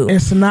part 2.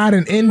 It's not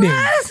an ending.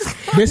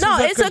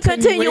 it's a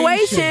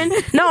continuation.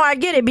 No, I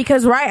get it,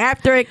 because right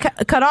after it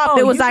cut off,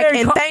 it was like,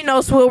 and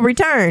Thanos will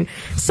return.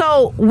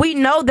 So we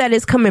know that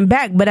it's coming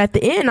back, but at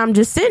the end, I'm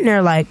just sitting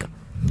there like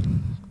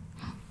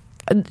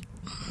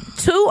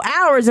 2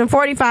 hours and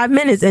 45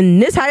 minutes,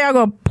 and this how y'all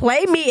gonna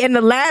play me in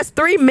the last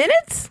 3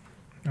 minutes?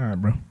 All right,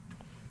 bro.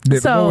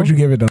 What would you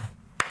give it though?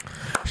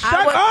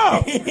 Shut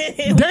up!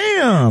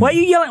 Damn. Why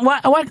you yelling?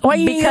 Why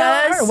you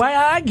yelling? Why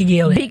I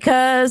yelling?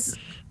 Because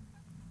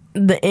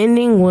the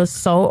ending was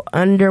so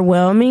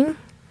underwhelming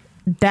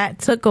that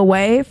took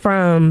away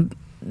from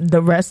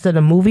the rest of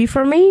the movie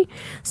for me.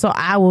 So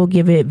I will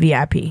give it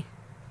VIP.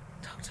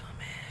 Talk to him,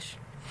 Ash.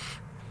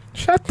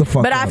 Shut the fuck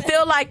up. But I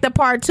feel like the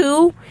part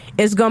 2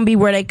 is gonna be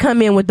where they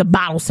come in with the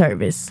bottle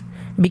service,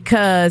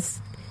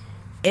 because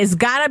it's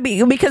gotta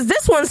be, because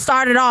this one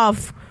started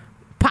off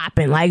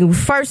popping, like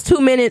first 2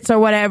 minutes or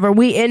whatever,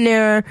 we in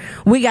there,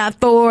 we got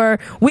Thor,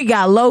 we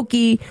got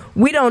Loki,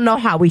 we don't know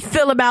how we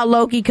feel about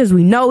Loki because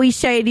we know he's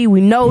shady,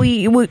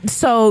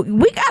 so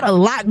we got a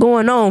lot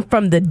going on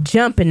from the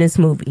jump in this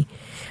movie.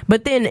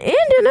 But then the ending,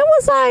 it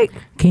was like,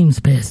 Keem's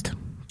pissed.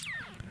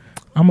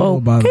 I'm a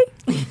little bothered.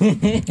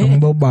 I'm a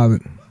little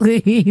bothered.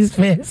 He's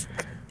pissed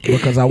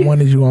because I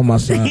wanted you on my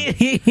side.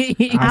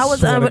 I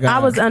was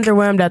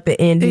underwhelmed at the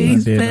ending.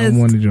 He's pissed. I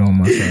wanted you on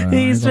my side.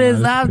 He's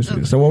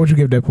pissed. So what would you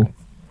give Deadpool?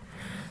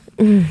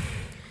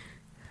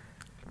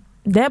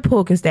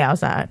 Deadpool can stay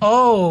outside.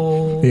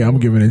 Oh. Yeah, I'm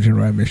giving it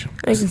general admission.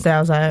 They can stay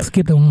outside.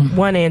 Skip the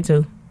 1 and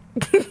 2.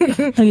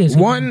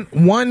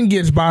 One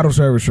gets bottle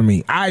service for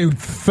me. I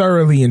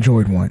thoroughly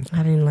enjoyed 1.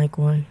 I didn't like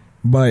 1.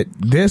 But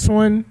this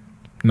one,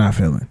 not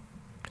feeling.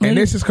 And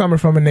this is coming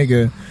from a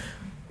nigga.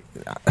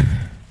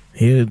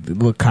 Here,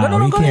 look,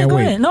 Kyle, he can't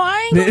wait. No,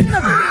 I ain't gonna do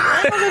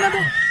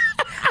nothing.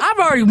 I've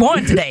already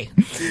won today.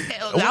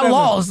 I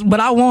lost, but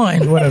I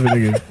won. Whatever,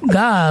 nigga.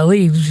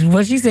 Golly,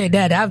 when she said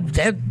that,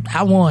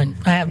 I won.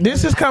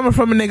 This is coming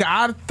from a nigga.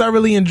 I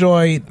thoroughly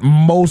enjoyed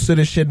most of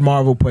the shit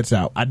Marvel puts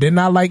out. I did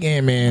not like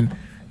Ant-Man.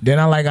 Did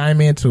not like Iron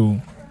Man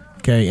 2.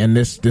 Okay, and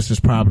this is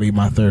probably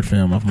my 3rd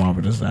film of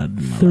Marvel.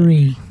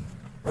 3.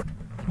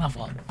 My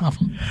fault.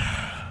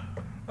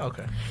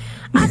 Okay.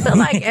 I feel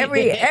like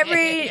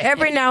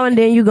every now and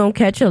then you gonna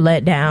catch a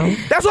letdown.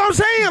 That's what I'm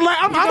saying. Like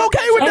I'm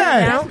okay with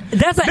that.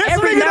 That's this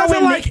every nigga now doesn't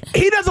and like.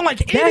 He doesn't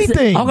like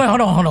anything. Okay,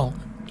 hold on.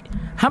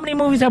 How many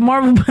movies have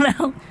Marvel put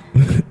out?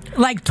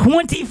 Like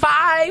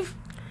 25.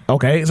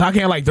 Okay, so I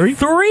can't like 3.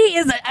 3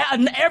 is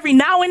every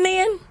now and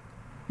then.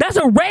 That's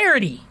a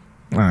rarity.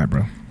 All right,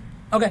 bro.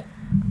 Okay.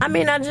 I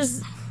mean,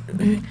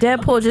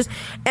 Deadpool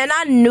and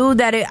I knew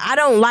that I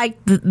don't like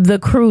the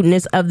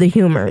crudeness of the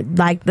humor.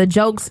 Like the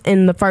jokes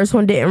in the first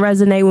one didn't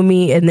resonate with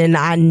me, and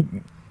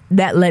then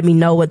that let me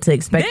know what to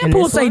expect.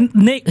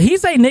 Deadpool he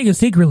say nigga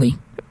secretly.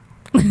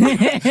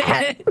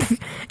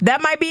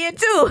 That might be it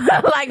too.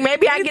 Like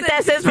maybe I get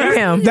that sense from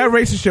him. That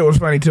racist shit was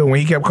funny too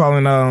when he kept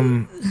calling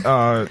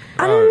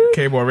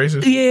K-Boy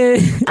racist. Yeah,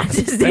 I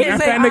just didn't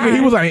say nigga.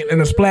 He was like in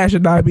a splash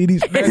of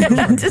diabetes.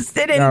 I just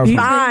didn't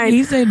find.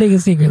 He said nigga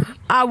secretly.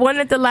 I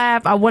wanted to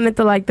laugh. I wanted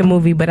to like the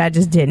movie, but I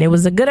just didn't. It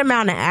was a good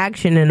amount of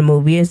action in the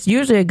movie. It's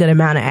usually a good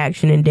amount of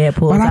action in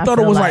Deadpool. But I thought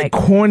it was like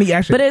corny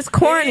action. But it's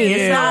corny. Yeah.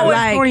 It's not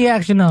like corny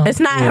action. No, it's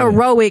not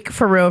heroic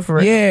for real.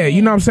 Yeah,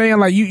 you know what I'm saying?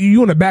 Like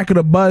you in the back of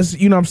the bus.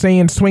 You know what I'm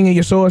saying? Swinging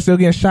your sword, still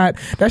getting shot.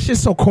 That shit's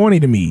so corny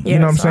to me. Yeah, you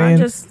know what I'm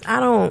saying? I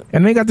don't.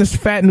 And they got this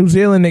fat New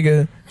Zealand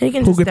nigga who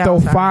can throw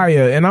outside.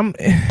 fire, and I'm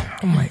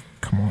like,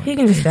 come on. He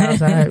can just stay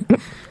outside.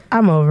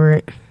 I'm over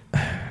it.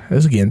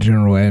 Let's get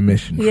general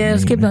admission. Yeah,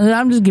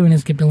 I'm just giving it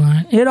skip the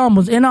line. It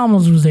almost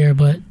was there,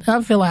 but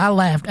I feel like I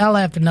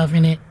laughed enough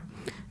in it,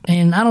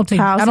 and I don't take.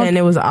 Saying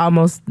it was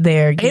almost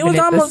there. It was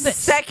almost the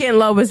second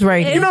lowest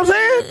rating. You know what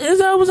I'm saying?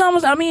 It was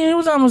almost. I mean, it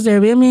was almost there.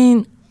 But I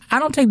mean, I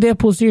don't take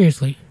Deadpool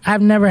seriously.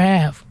 I've never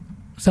have.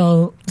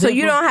 So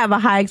you don't have a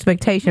high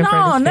expectation for this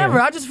film? No, never.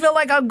 I just feel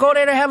like I'll go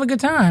there to have a good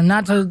time,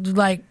 not to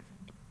like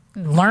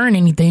learn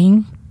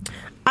anything.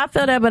 I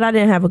feel that, but I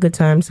didn't have a good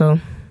time, so.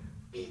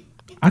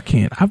 I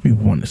can't. I be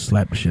wanting to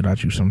slap the shit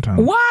out you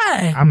sometimes.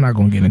 Why? I'm not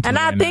gonna get into it. And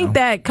I think now.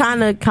 that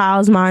kind of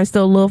Kyle's mind's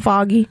still a little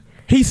foggy.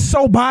 He's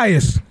so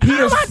biased.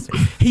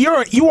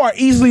 You are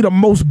easily the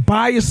most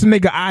biased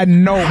nigga I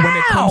know when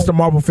it comes to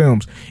Marvel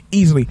films.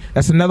 Easily.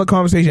 That's another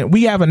conversation.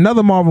 We have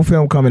another Marvel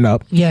film coming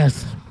up.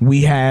 Yes.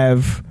 We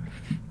have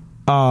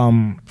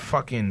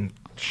fucking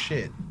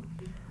shit.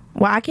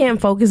 Well, I can't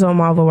focus on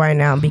Marvel right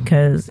now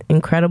because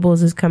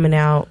Incredibles is coming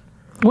out.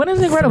 When is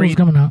Incredibles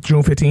coming out?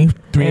 June 15th,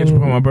 3 years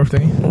before my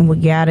birthday. We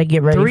gotta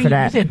get ready for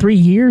that. You said 3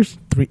 years?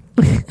 3.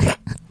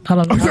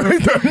 Hold on.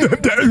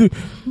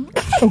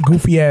 So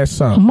goofy ass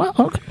son.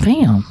 Okay,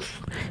 damn.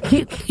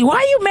 Why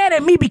are you mad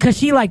at me because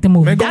she liked the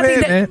movie?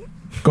 Man,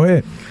 Go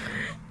ahead.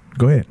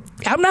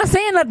 I'm not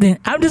saying nothing.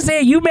 I'm just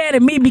saying you mad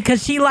at me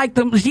because she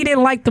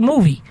didn't like the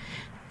movie.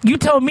 You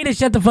told me to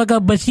shut the fuck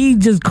up, but she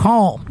just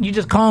calm. You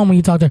just calm when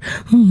you talk to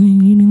her. Oh,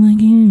 you didn't like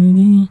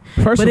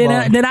it. First but of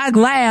all, then I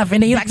laugh,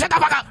 and then you're like, shut the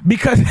fuck up.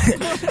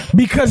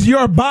 Because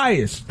you're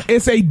biased.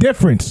 It's a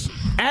difference.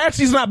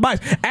 Ashley's not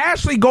biased.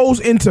 Ashley goes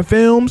into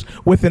films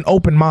with an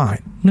open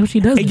mind. No, she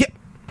doesn't.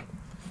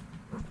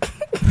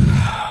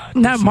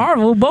 Not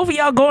Marvel. Both of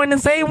y'all going the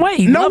same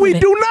way. No, we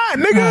it. do not,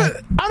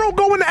 nigga. I don't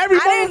go into every.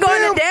 I didn't go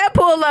into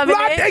Deadpool loving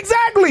it.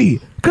 Exactly.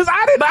 Because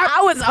I didn't. But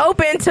I was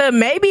open to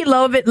maybe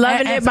loving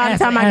it by the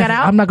time I got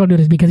out. I'm not gonna do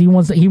this because he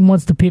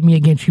wants to pit me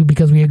against you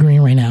because we're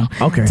agreeing right now.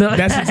 Okay, so,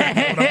 that's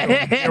exactly what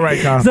I'm doing.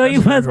 Right, Kyle. So he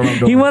wants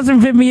to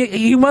pit me.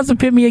 He wants to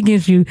pit me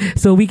against you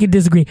so we can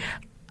disagree.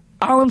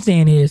 All I'm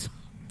saying is,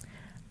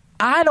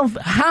 I don't.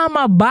 How am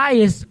I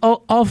biased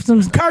off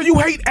some? Kyle, you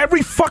hate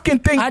every fucking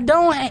thing. I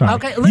don't.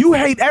 Okay, you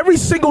hate every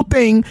single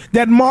thing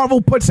that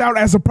Marvel puts out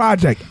as a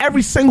project.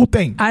 Every single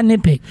thing. I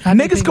nitpick.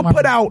 Niggas could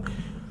put out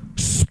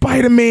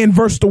Spider-Man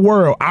vs. the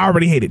World. I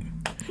already hate it.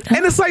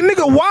 And it's like,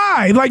 nigga,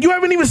 why? Like, you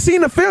haven't even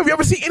seen the film. You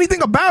ever see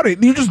anything about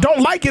it? You just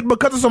don't like it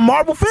because it's a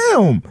Marvel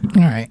film.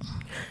 All right.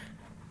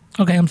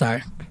 Okay, I'm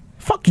sorry.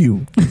 Fuck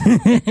you.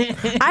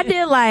 I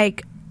did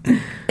like.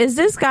 Is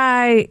this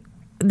guy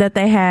that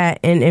they had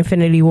in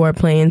Infinity War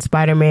playing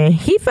Spider-Man?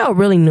 He felt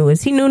really new.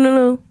 Is he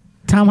new?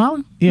 Tom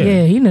Holland?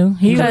 Yeah, he knew.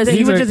 He was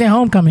just in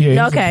Homecoming.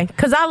 Yeah, okay,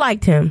 because I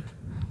liked him.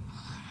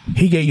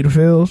 He gave you the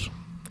feels?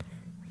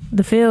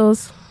 The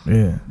feels?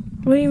 Yeah.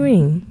 What do you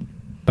mean?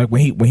 Like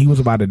when he was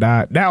about to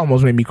die, that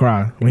almost made me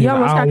cry. When he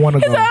was like, I don't want to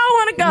go. He said, I don't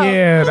want to go.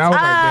 Yeah, that was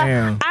like,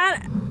 damn.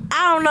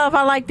 I don't know if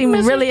I liked him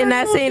really in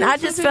that scene. I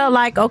just felt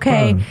like,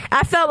 okay,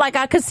 I felt like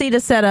I could see the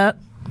setup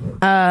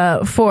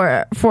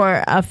for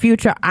a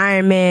future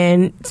Iron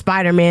Man,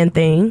 Spider-Man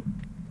thing.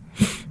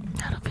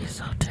 That'll be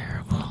so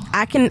terrible.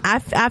 I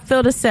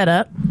feel the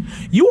setup.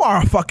 You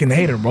are a fucking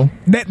hater, bro.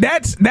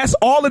 That's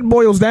all it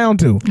boils down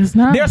to. It's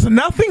not. There's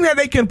nothing that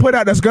they can put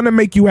out that's gonna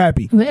make you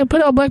happy. They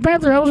put out Black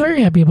Panther. I was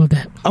very happy about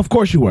that. Of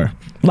course you were.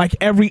 Like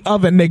every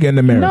other nigga in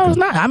America. No, it's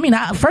not. I mean,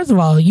 first of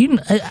all,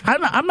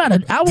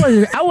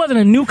 I wasn't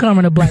a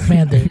newcomer to Black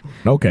Panther.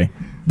 Okay.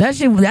 That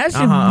shit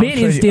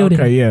been instilled in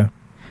me. Okay, yeah.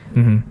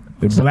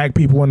 Mm-hmm. The black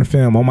people in the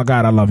film. Oh my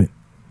God, I love it.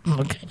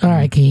 Okay. All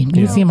right, Keem.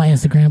 You see my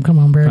Instagram. Come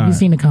on, bro. You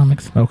seen the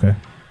comics. Okay.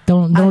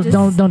 Don't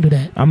do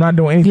that. I'm not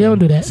doing anything. You don't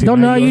do that. See, don't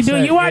know you do.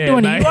 upset. You are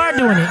doing it. You are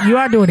doing it. You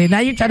are doing it. Now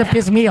you try to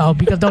piss me off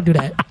because don't do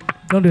that.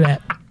 Don't do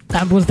that.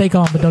 I'm going to stay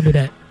calm, but don't do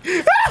that.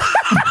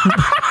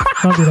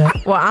 Don't do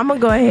that. Well, I'm gonna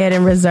go ahead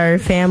and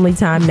reserve family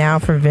time now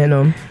for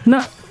Venom.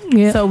 No.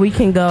 Yeah. So we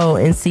can go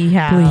and see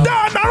how. No,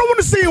 I don't want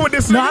to see it with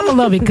this nigga. No, I'm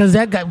gonna love it because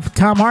that guy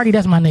Tom Hardy.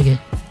 That's my nigga.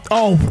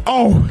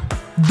 Oh.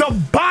 The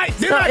bite.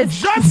 Did I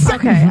just say?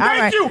 Okay,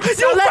 Thank you.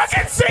 So you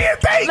fucking see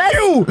it. Thank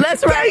you.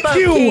 Let's wrap Thank up,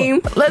 you.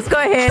 Keem. Let's go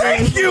ahead.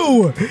 Thank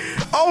you.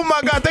 Oh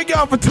my God. Thank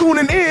y'all for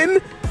tuning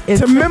in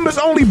to members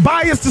only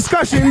biased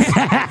discussions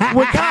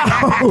with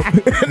Kyle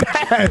and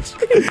Ash.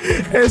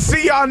 And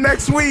see y'all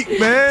next week,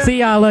 man. See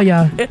y'all. Love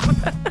y'all.